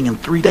drank anything in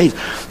 3 days.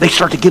 They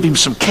start to give him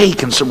some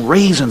cake and some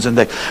raisins, and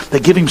they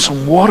give him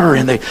some water,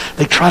 and they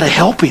try to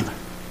help him.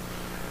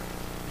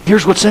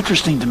 Here's what's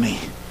interesting to me.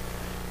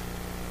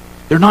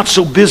 They're not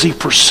so busy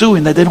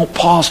pursuing that they don't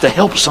pause to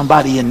help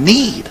somebody in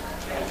need.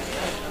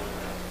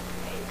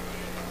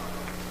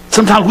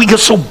 Sometimes we get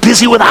so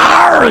busy with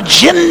our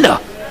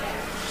agenda.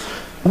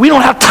 We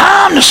don't have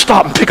time to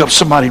stop and pick up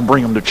somebody and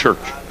bring them to church.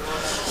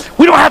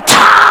 We don't have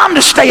time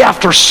to stay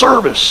after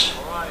service.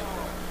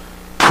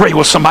 Pray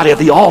with somebody at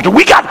the altar.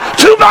 We got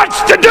too much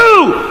to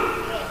do.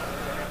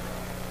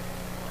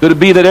 Could it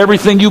be that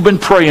everything you've been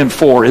praying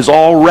for is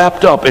all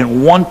wrapped up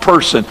in one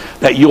person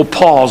that you'll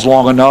pause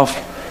long enough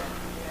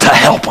to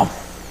help them?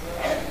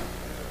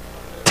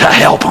 To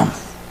help them.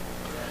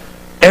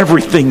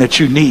 Everything that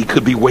you need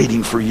could be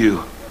waiting for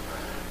you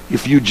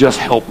if you just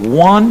help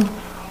one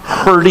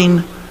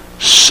hurting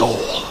soul.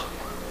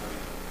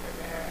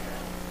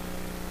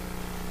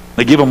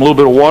 They give him a little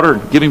bit of water,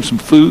 give him some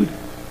food.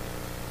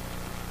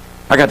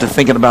 I got to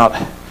thinking about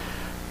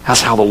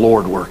that's how the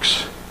Lord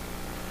works.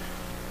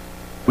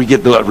 We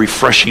get the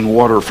refreshing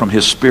water from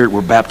His Spirit.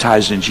 We're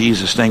baptized in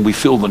Jesus' name. We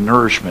feel the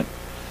nourishment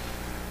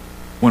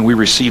when we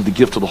receive the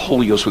gift of the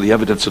Holy Ghost with the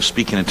evidence of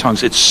speaking in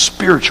tongues. It's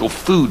spiritual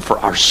food for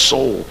our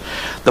soul.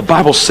 The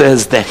Bible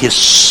says that His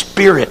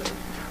Spirit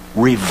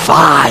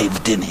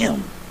revived in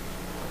him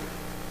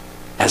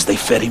as they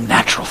fed him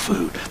natural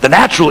food. The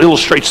natural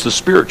illustrates the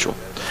spiritual.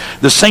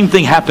 The same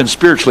thing happens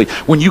spiritually.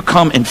 When you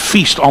come and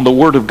feast on the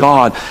Word of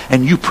God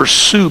and you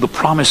pursue the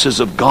promises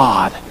of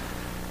God,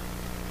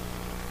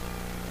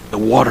 the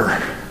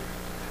water,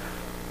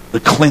 the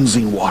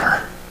cleansing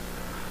water,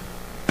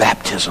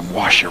 baptism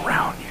wash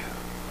around you.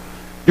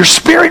 Your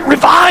spirit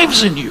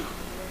revives in you.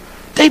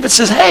 David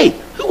says, hey,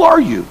 who are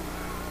you?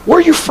 Where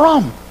are you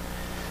from?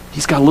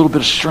 He's got a little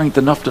bit of strength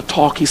enough to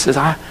talk. He says,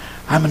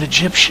 I'm an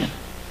Egyptian.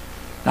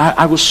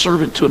 I was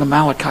servant to an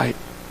Amalekite.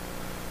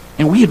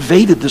 And we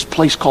invaded this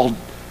place called,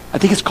 I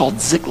think it's called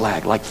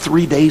Ziklag, like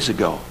 3 days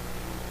ago.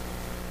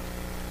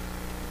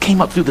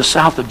 Came up through the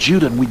south of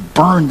Judah and we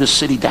burned the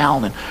city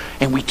down.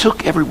 And we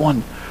took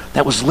everyone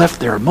that was left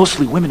there,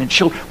 mostly women and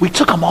children. We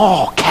took them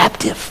all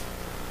captive.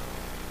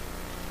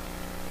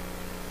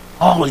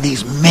 All of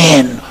these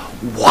men,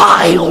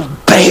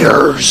 wild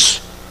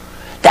bears,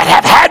 that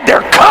have had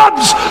their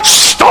cubs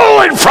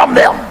stolen from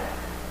them,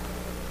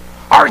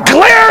 are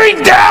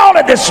glaring down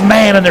at this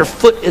man and their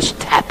foot is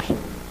tapping.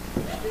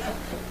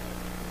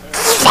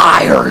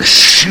 Fire is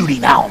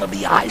shooting out of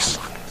the eye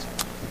sockets.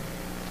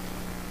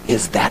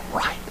 Is that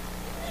right?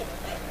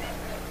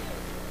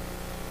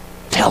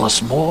 Tell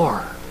us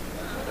more.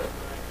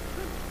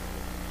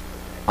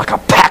 Like a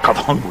pack of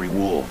hungry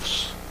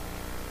wolves.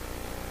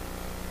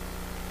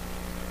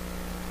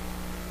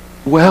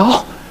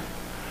 Well,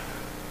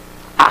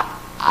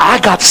 I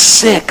got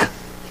sick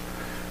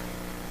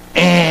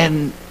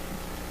and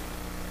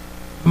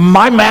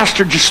my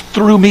master just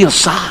threw me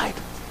aside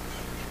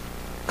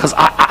because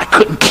I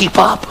couldn't keep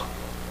up.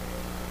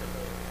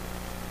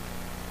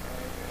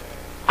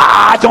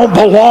 I don't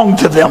belong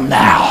to them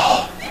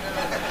now.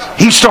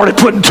 He started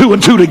putting two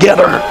and two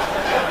together.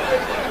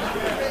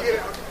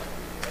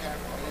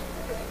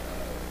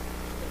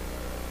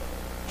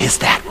 Is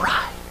that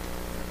right?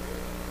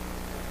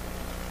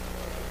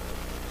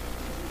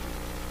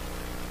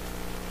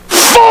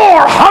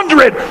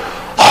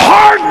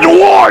 Hardened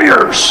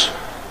warriors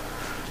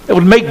that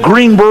would make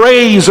Green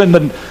Berets and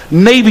the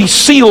Navy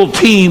SEAL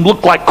team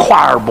look like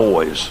choir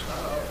boys.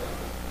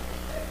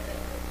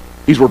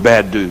 These were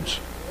bad dudes.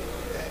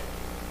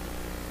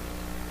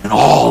 And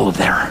all of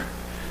their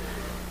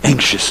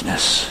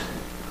anxiousness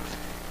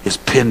is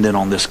pinned in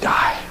on this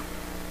guy.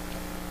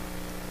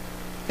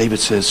 David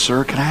says,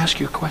 sir, can I ask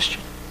you a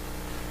question?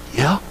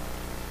 Yeah.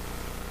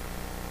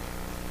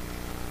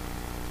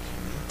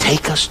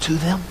 Take us to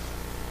them?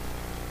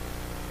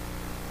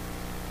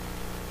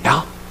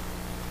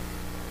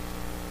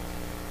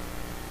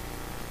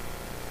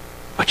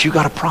 But you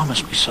got to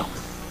promise me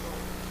something.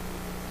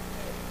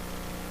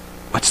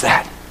 What's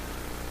that?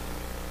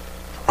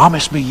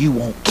 Promise me you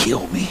won't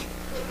kill me.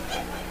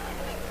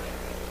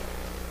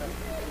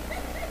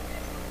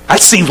 That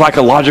seems like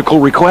a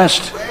logical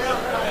request.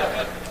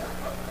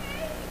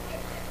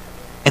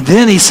 And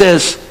then he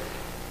says,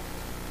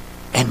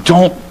 and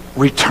don't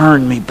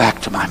return me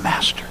back to my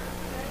master.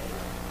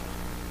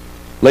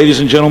 Ladies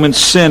and gentlemen,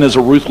 sin is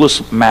a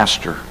ruthless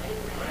master.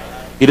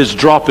 It is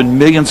dropping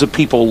millions of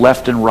people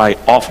left and right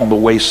off on the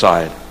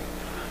wayside.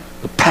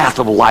 The path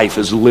of life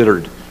is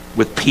littered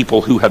with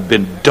people who have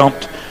been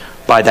dumped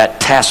by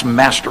that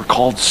taskmaster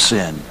called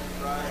sin.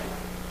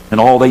 And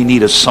all they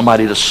need is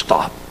somebody to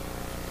stop.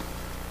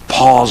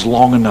 Pause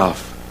long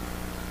enough.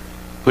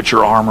 Put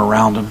your arm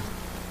around them.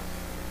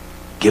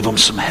 Give them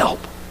some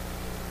help.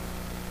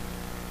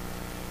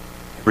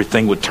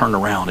 Everything would turn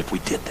around if we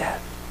did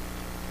that.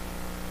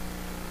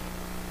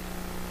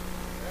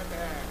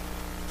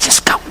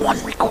 Just got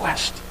one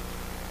request.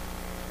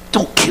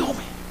 Don't kill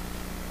me.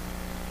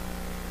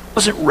 I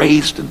wasn't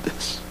raised in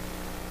this.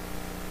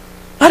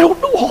 I don't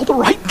know all the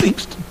right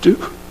things to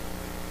do.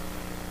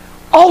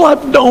 All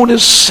I've known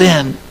is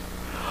sin.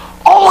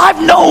 All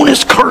I've known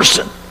is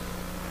cursing.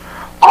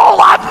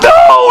 All I've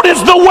known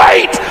is the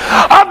weight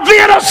of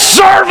being a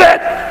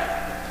servant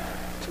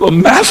to a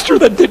master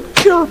that didn't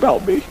care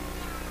about me.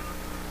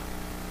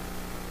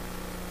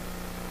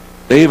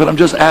 David, I'm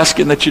just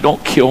asking that you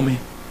don't kill me.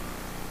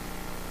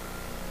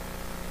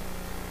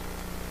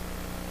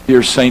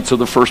 Dear saints of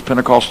the First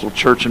Pentecostal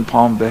Church in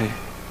Palm Bay,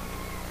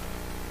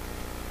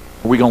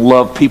 are we going to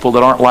love people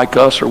that aren't like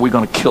us, or are we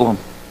going to kill them?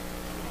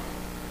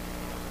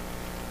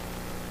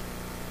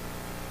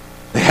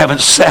 They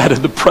haven't sat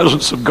in the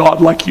presence of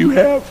God like you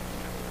have.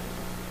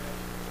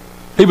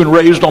 They've been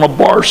raised on a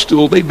bar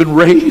stool. They've been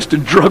raised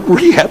in drug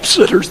rehab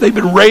centers. They've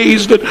been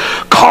raised in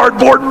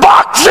cardboard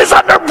boxes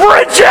under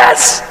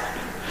bridges.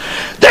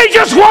 They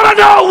just want to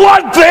know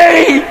one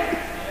thing.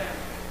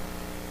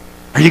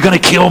 Are you going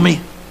to kill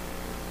me?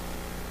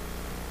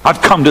 I've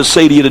come to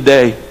say to you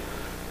today,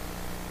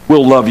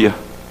 we'll love you.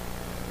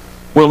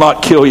 We'll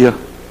not kill you.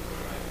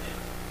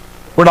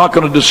 We're not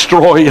going to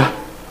destroy you.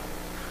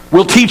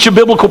 We'll teach you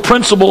biblical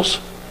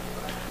principles,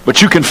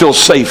 but you can feel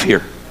safe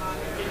here.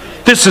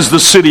 This is the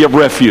city of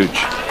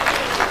refuge.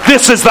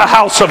 This is the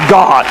house of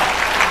God.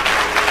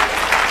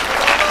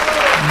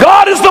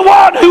 God is the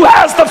one who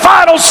has the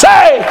final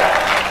say.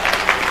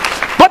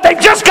 But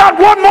they've just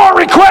got one more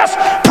request.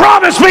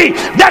 Promise me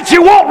that you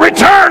won't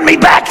return me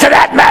back to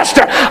that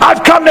master.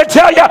 I've come to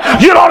tell you,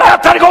 you don't have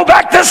to go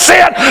back to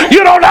sin.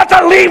 You don't have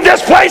to leave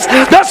this place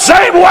the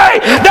same way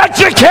that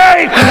you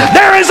came.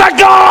 There is a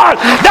God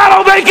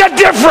that'll make a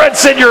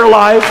difference in your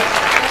life.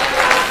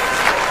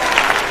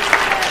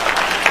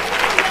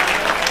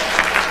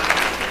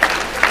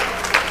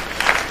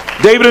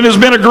 David and his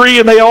men agree,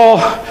 and they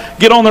all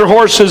get on their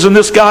horses, and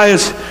this guy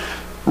is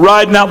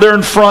riding out there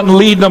in front and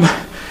leading them.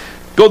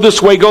 Go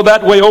this way, go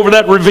that way, over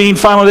that ravine.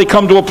 Finally, they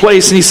come to a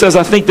place, and he says,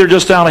 I think they're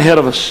just down ahead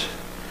of us.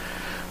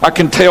 I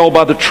can tell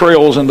by the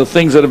trails and the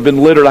things that have been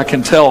littered, I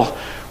can tell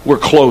we're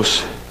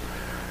close.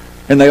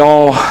 And they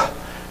all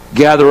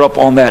gather up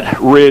on that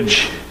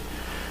ridge,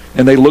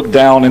 and they look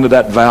down into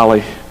that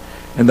valley.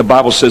 And the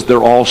Bible says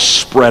they're all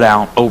spread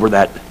out over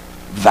that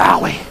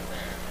valley.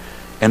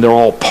 And they're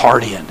all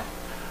partying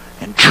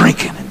and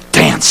drinking and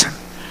dancing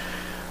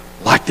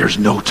like there's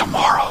no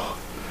tomorrow.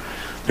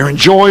 They're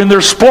enjoying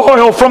their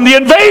spoil from the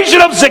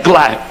invasion of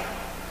Ziklag.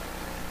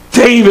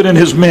 David and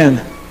his men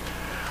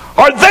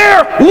are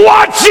there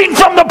watching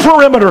from the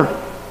perimeter.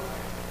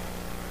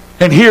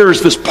 And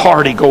here's this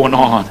party going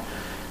on.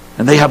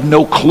 And they have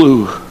no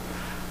clue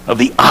of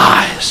the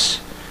eyes,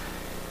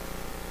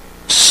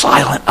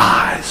 silent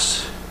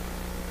eyes,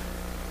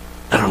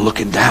 that are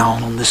looking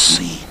down on this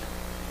scene.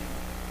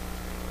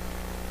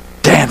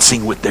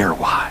 Dancing with their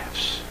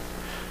wives.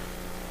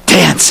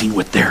 Dancing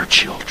with their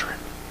children.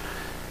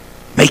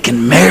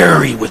 Making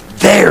merry with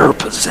their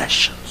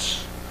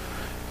possessions,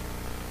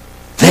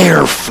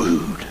 their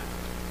food,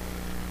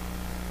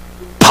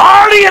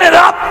 partying it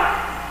up,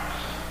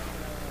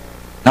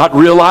 not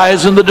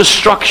realizing the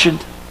destruction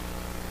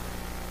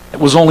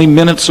that was only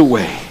minutes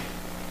away.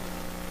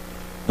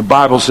 The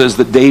Bible says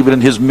that David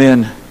and his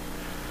men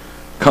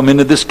come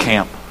into this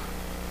camp.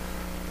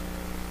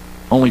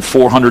 Only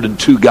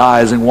 402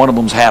 guys, and one of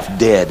them's half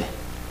dead.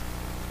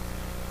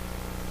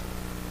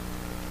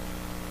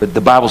 But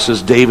the Bible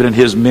says David and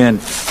his men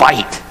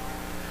fight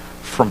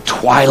from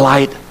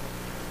twilight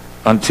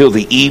until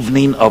the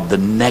evening of the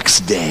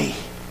next day,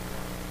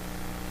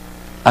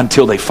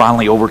 until they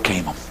finally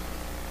overcame them.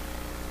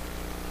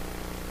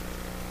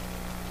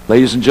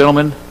 Ladies and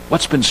gentlemen,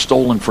 what's been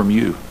stolen from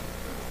you?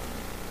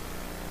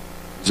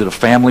 Is it a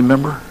family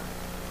member?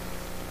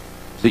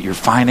 Is it your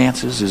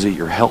finances? Is it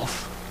your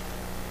health?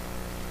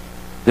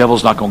 The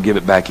devil's not going to give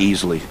it back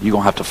easily. You're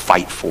going to have to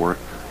fight for it.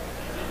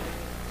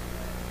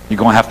 You're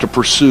going to have to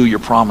pursue your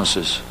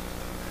promises.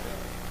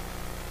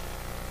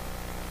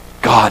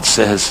 God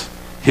says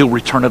he'll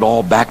return it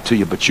all back to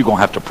you, but you're going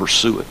to have to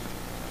pursue it.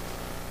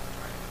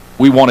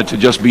 We want it to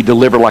just be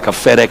delivered like a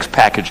FedEx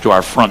package to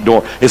our front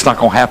door. It's not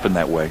going to happen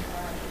that way.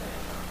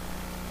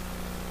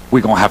 We're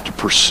going to have to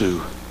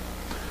pursue.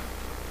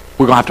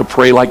 We're going to have to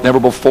pray like never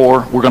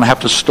before. We're going to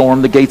have to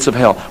storm the gates of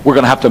hell. We're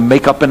going to have to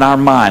make up in our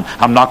mind,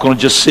 I'm not going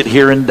to just sit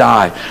here and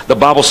die. The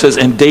Bible says,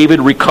 and David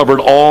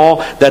recovered all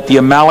that the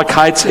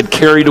Amalekites had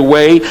carried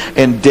away,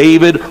 and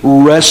David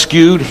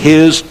rescued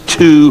his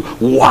 2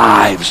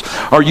 wives.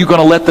 Are you going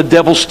to let the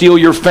devil steal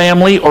your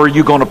family, or are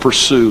you going to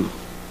pursue?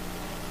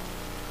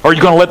 Are you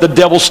going to let the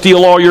devil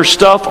steal all your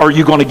stuff, or are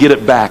you going to get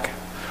it back?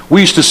 We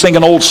used to sing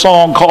an old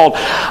song called,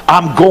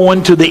 I'm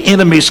going to the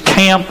enemy's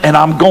camp and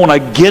I'm going to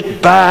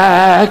get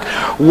back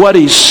what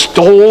he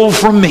stole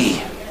from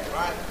me.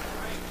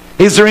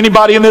 Is there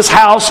anybody in this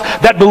house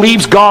that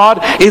believes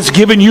God is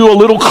giving you a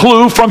little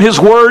clue from his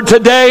word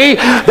today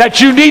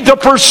that you need to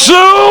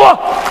pursue?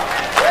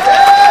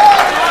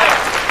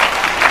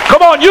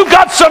 Come on, you've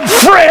got some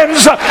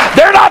friends.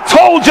 They're not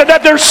told you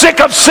that they're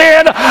sick of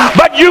sin,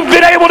 but you've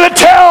been able to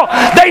tell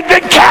they've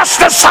been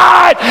cast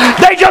aside.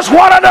 They just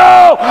want to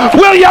know,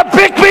 will you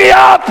pick me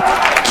up?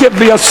 Give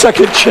me a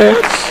second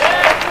chance.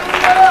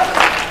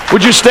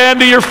 Would you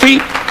stand to your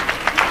feet?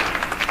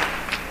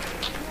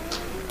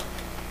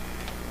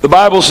 The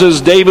Bible says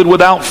David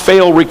without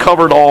fail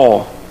recovered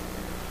all.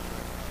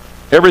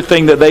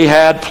 Everything that they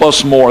had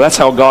plus more. That's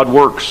how God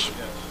works.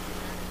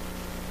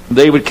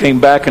 David came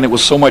back and it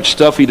was so much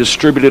stuff he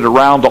distributed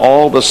around to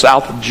all the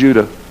south of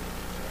Judah.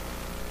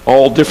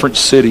 All different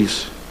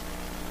cities.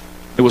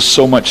 It was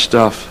so much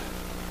stuff.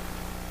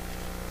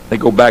 They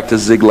go back to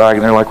Ziklag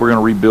and they're like, we're going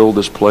to rebuild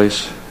this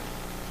place.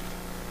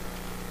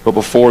 But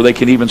before they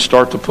can even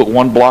start to put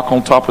one block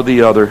on top of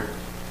the other,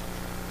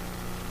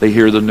 they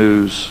hear the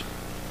news.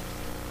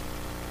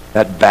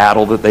 That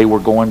battle that they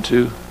were going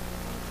to,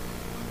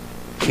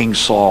 King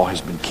Saul has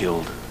been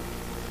killed.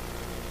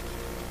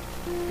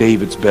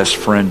 David's best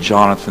friend,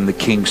 Jonathan, the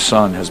king's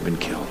son, has been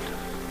killed.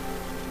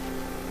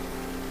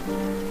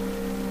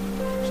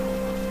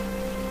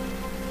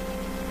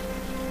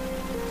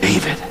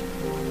 David,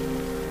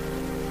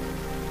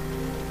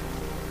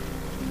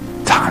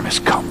 time has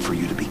come for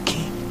you to be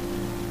king.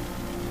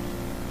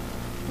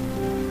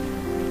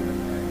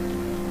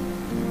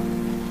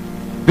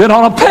 Been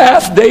on a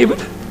path, David.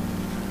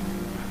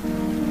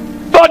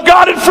 Thought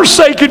God had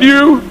forsaken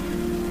you.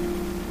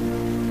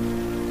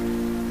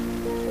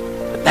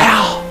 But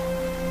now,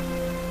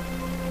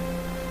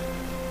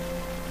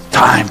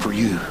 time for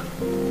you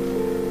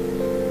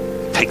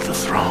to take the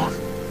throne.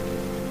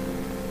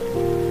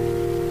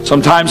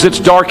 Sometimes it's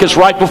darkest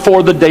right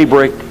before the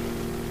daybreak.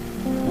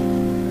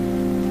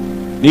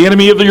 The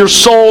enemy of your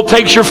soul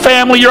takes your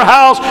family, your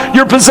house,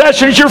 your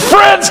possessions, your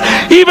friends,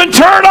 even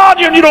turn on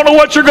you and you don't know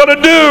what you're going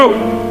to do.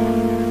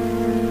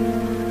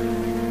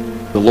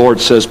 The Lord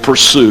says,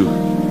 pursue,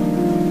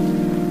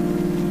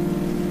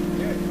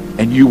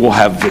 and you will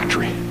have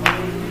victory.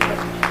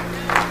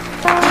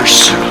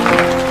 Pursue.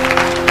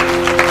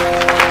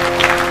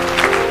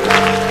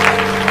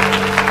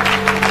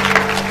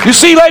 You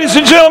see, ladies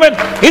and gentlemen,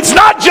 it's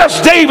not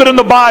just David in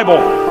the Bible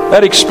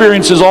that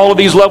experiences all of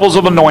these levels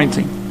of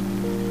anointing.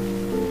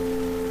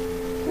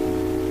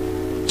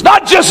 It's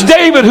not just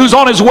David who's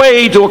on his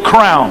way to a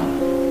crown.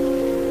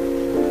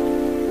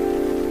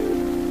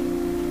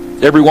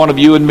 Every one of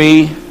you and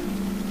me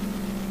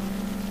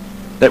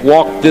that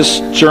walk this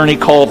journey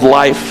called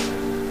life,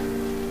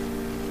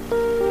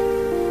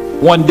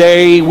 one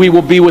day we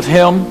will be with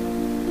him.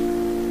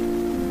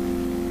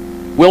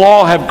 We'll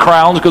all have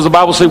crowns because the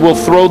Bible says we'll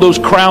throw those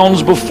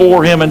crowns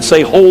before him and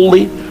say,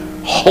 holy,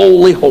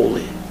 holy,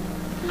 holy.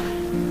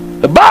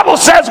 The Bible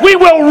says we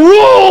will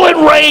rule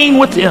and reign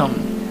with him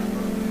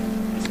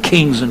as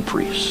kings and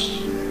priests.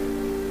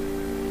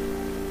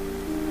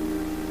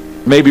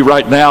 Maybe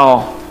right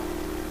now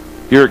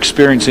you're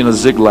experiencing a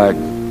Ziklag.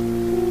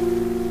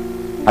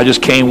 I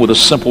just came with a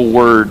simple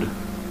word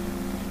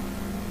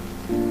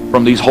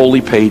from these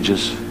holy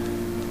pages.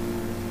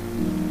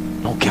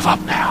 Don't give up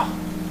now.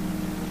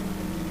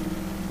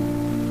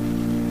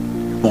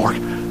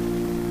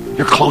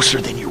 You're closer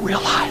than you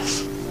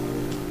realize.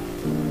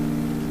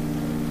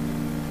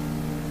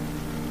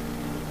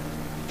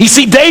 You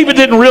see, David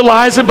didn't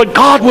realize it, but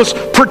God was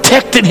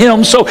protecting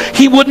him so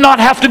he would not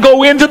have to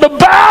go into the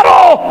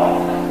battle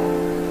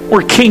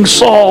where King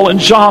Saul and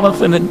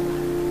Jonathan and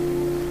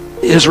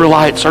the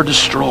Israelites are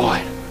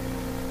destroyed.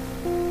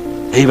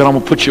 David, I'm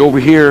going to put you over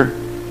here.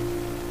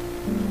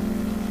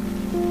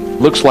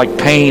 Looks like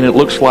pain. It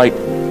looks like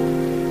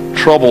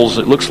troubles.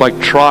 It looks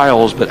like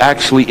trials. But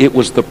actually it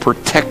was the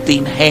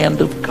protecting hand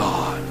of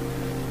God.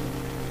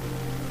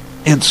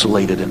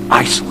 Insulated and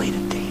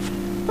isolated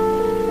David.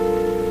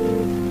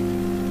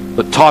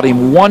 But taught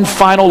him one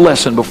final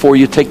lesson before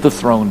you take the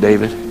throne,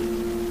 David.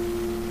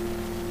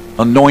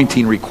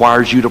 Anointing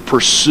requires you to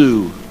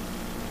pursue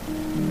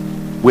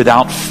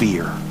without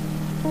fear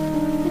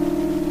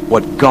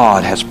what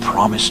God has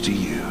promised to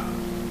you.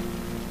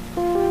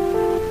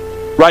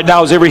 Right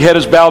now, as every head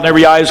is bowed and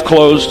every eye is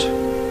closed,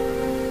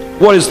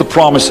 what is the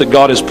promise that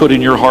God has put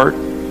in your heart?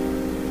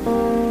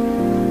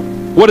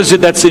 What is it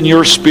that's in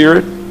your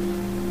spirit?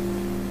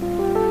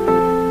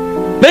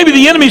 Maybe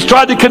the enemy's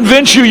tried to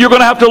convince you you're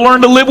going to have to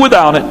learn to live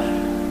without it.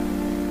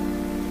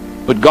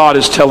 But God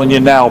is telling you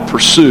now,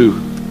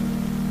 pursue.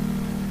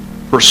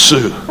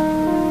 Pursue.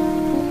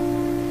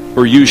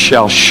 Or you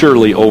shall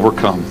surely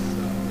overcome.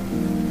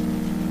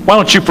 Why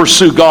don't you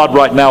pursue God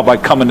right now by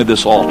coming to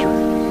this altar?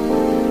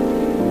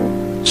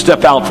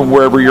 Step out from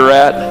wherever you're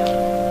at.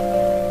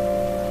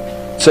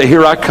 Say,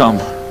 here I come.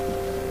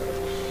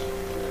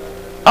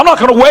 I'm not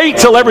going to wait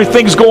till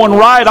everything's going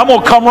right. I'm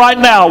going to come right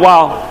now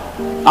while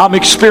I'm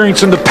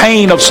experiencing the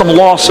pain of some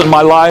loss in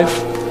my life.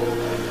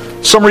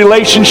 Some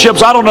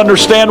relationships, I don't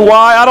understand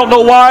why. I don't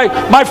know why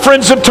my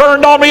friends have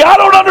turned on me. I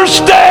don't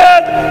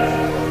understand.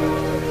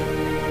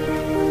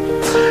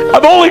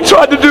 I've only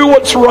tried to do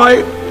what's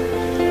right.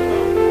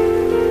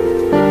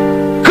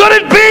 Could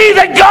it be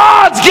that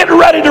God's getting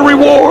ready to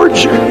reward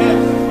you?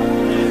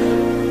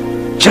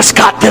 Just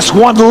got this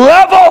one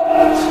level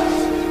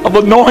of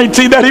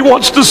anointing that He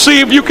wants to see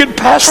if you can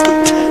pass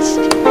the test.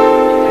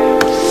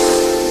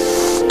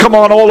 Come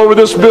on, all over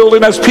this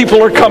building as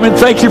people are coming.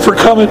 Thank you for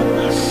coming.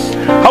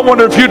 I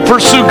wonder if you'd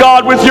pursue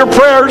God with your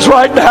prayers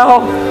right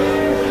now.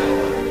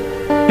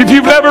 If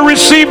you've never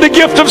received the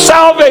gift of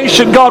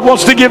salvation, God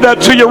wants to give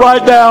that to you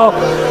right now.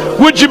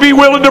 Would you be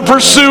willing to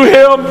pursue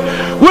Him?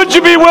 Would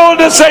you be willing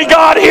to say,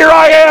 God, here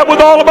I am with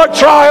all of my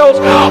trials,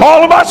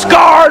 all of my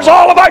scars,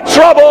 all of my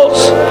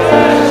troubles.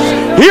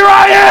 Here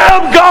I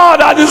am,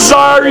 God, I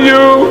desire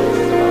you.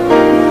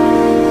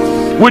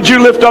 Would you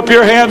lift up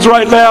your hands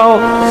right now?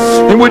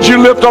 And would you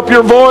lift up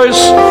your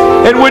voice?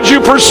 And would you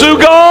pursue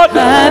God?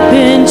 I've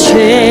been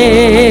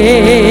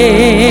changed.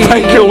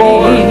 Thank you,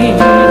 Lord.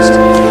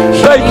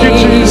 Thank you,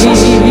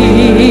 Jesus.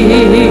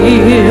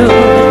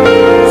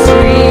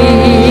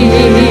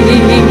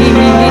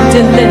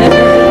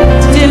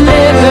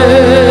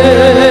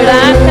 Delivered.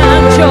 I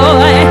found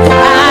joy.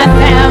 I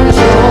found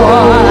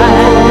joy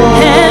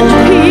and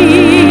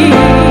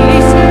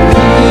peace.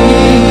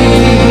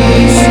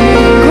 Peace,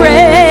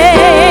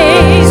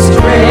 grace,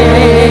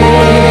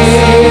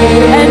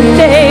 and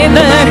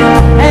favor.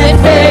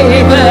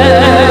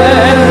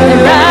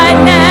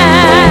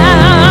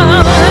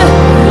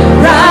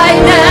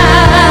 Right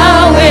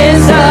now is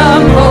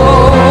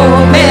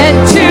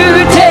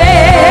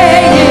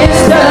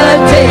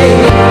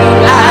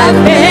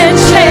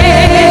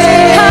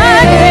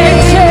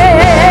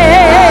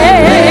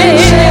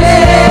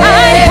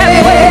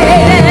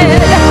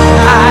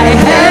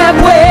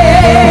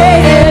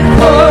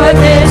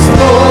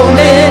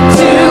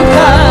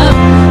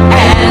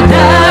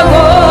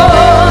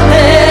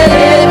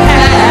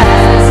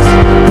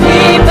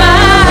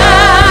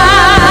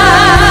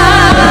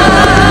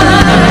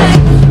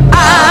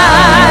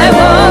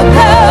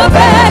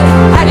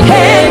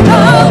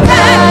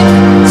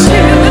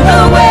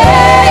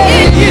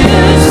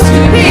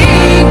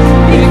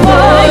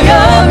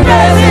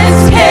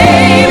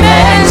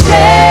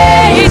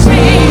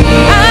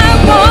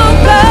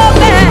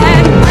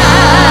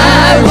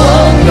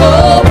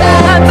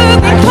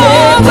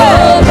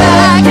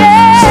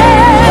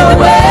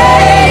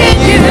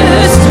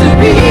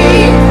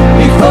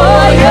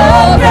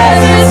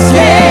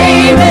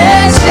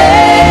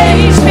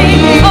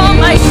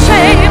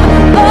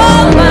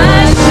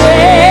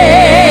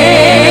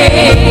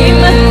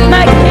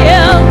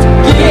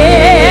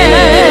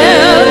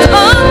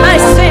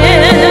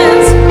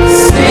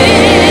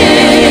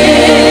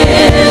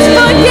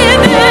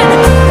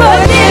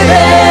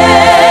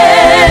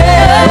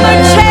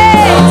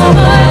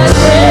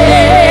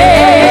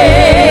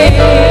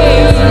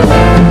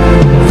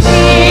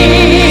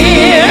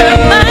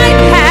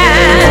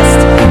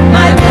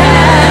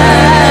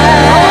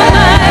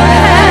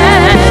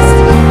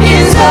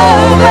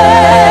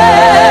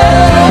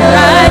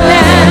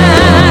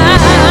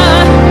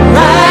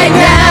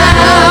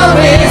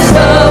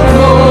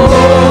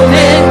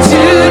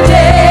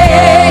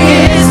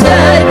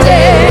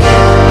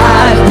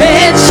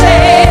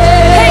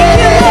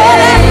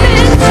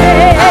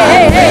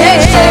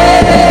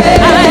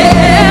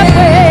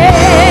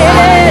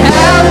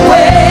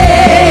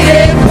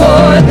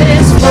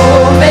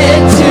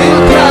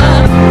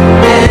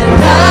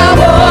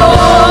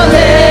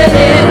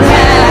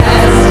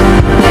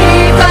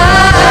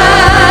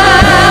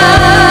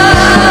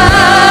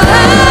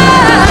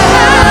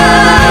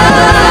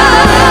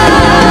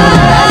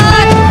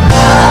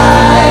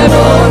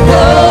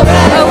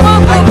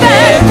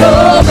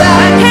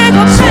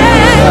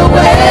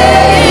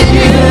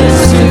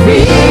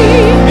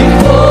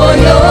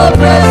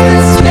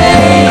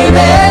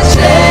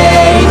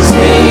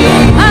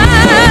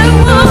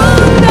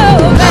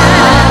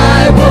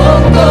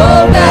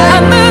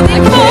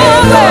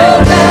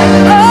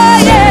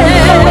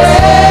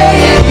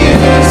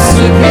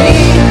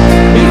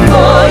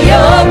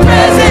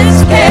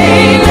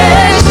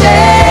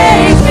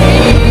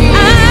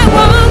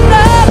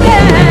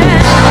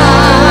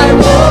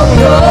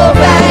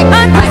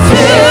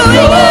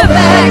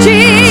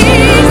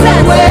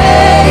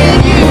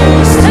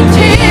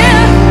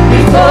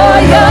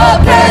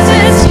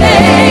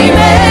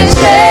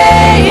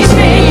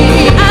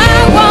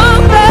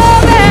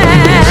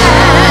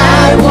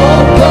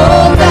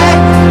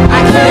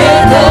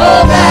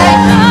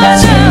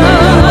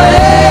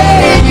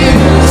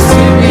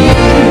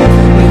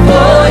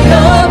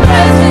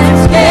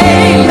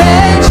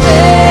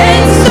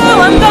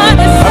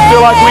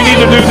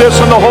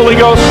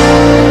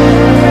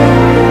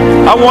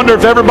I wonder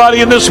if everybody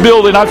in this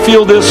building, I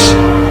feel this,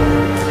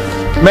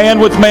 man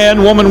with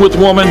man, woman with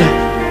woman,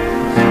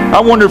 I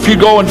wonder if you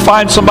go and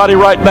find somebody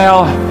right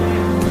now,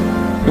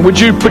 and would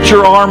you put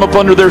your arm up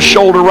under their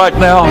shoulder right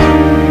now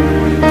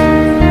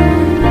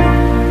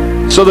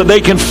so that they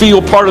can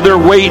feel part of their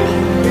weight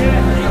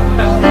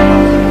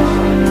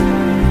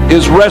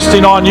is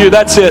resting on you.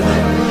 That's it.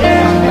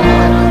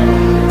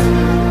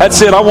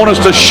 That's it. I want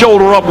us to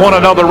shoulder up one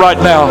another right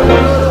now.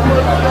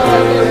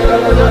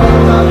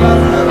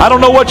 I don't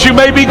know what you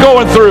may be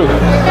going through,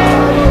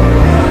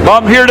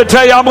 but I'm here to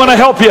tell you I'm going to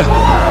help you.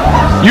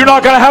 You're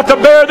not going to have to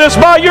bear this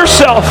by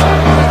yourself.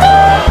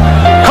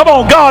 Come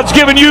on, God's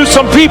given you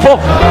some people,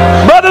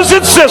 brothers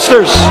and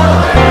sisters,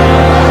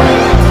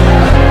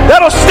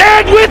 that'll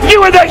stand with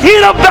you in the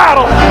heat of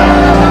battle.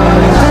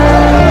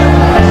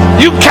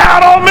 You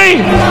count on me.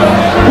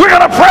 We're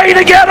going to pray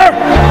together.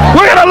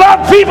 We're going to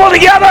love people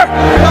together.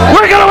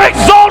 We're going to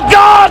exalt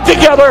God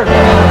together.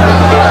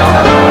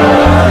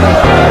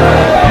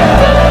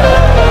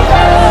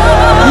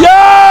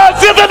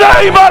 Yes, in the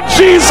name of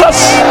Jesus.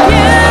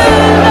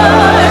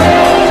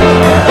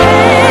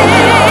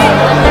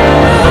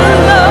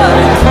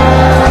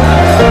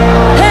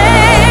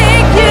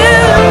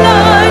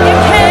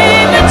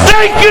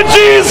 Thank you,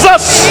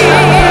 Jesus.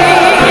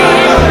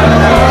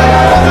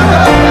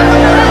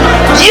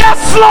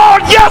 Yes,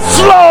 Lord. Yes,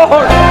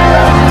 Lord.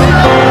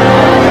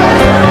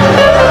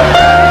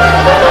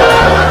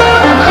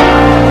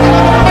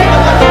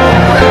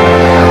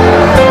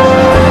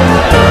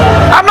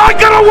 I'm not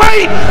going to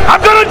wait.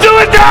 I'm going to do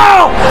it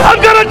now.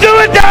 I'm going to do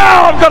it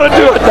now. I'm going to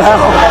do it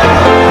now.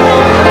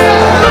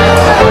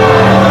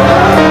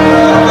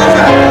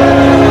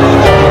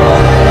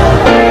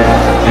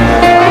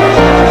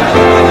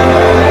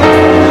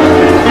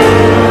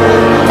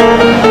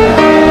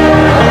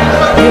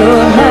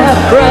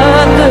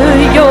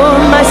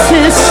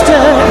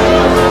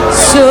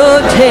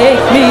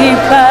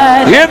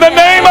 In the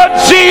name of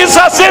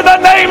Jesus, in the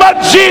name of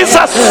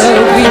Jesus.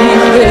 We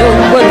will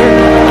work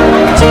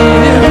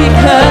till He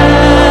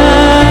comes.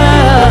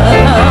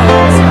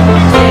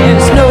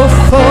 There's no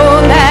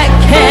foe that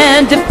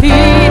can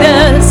defeat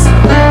us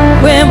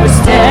when we're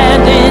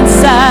standing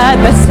side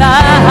by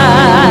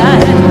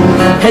side.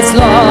 As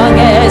long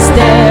as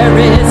there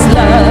is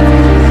love,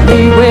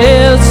 we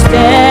will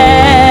stand.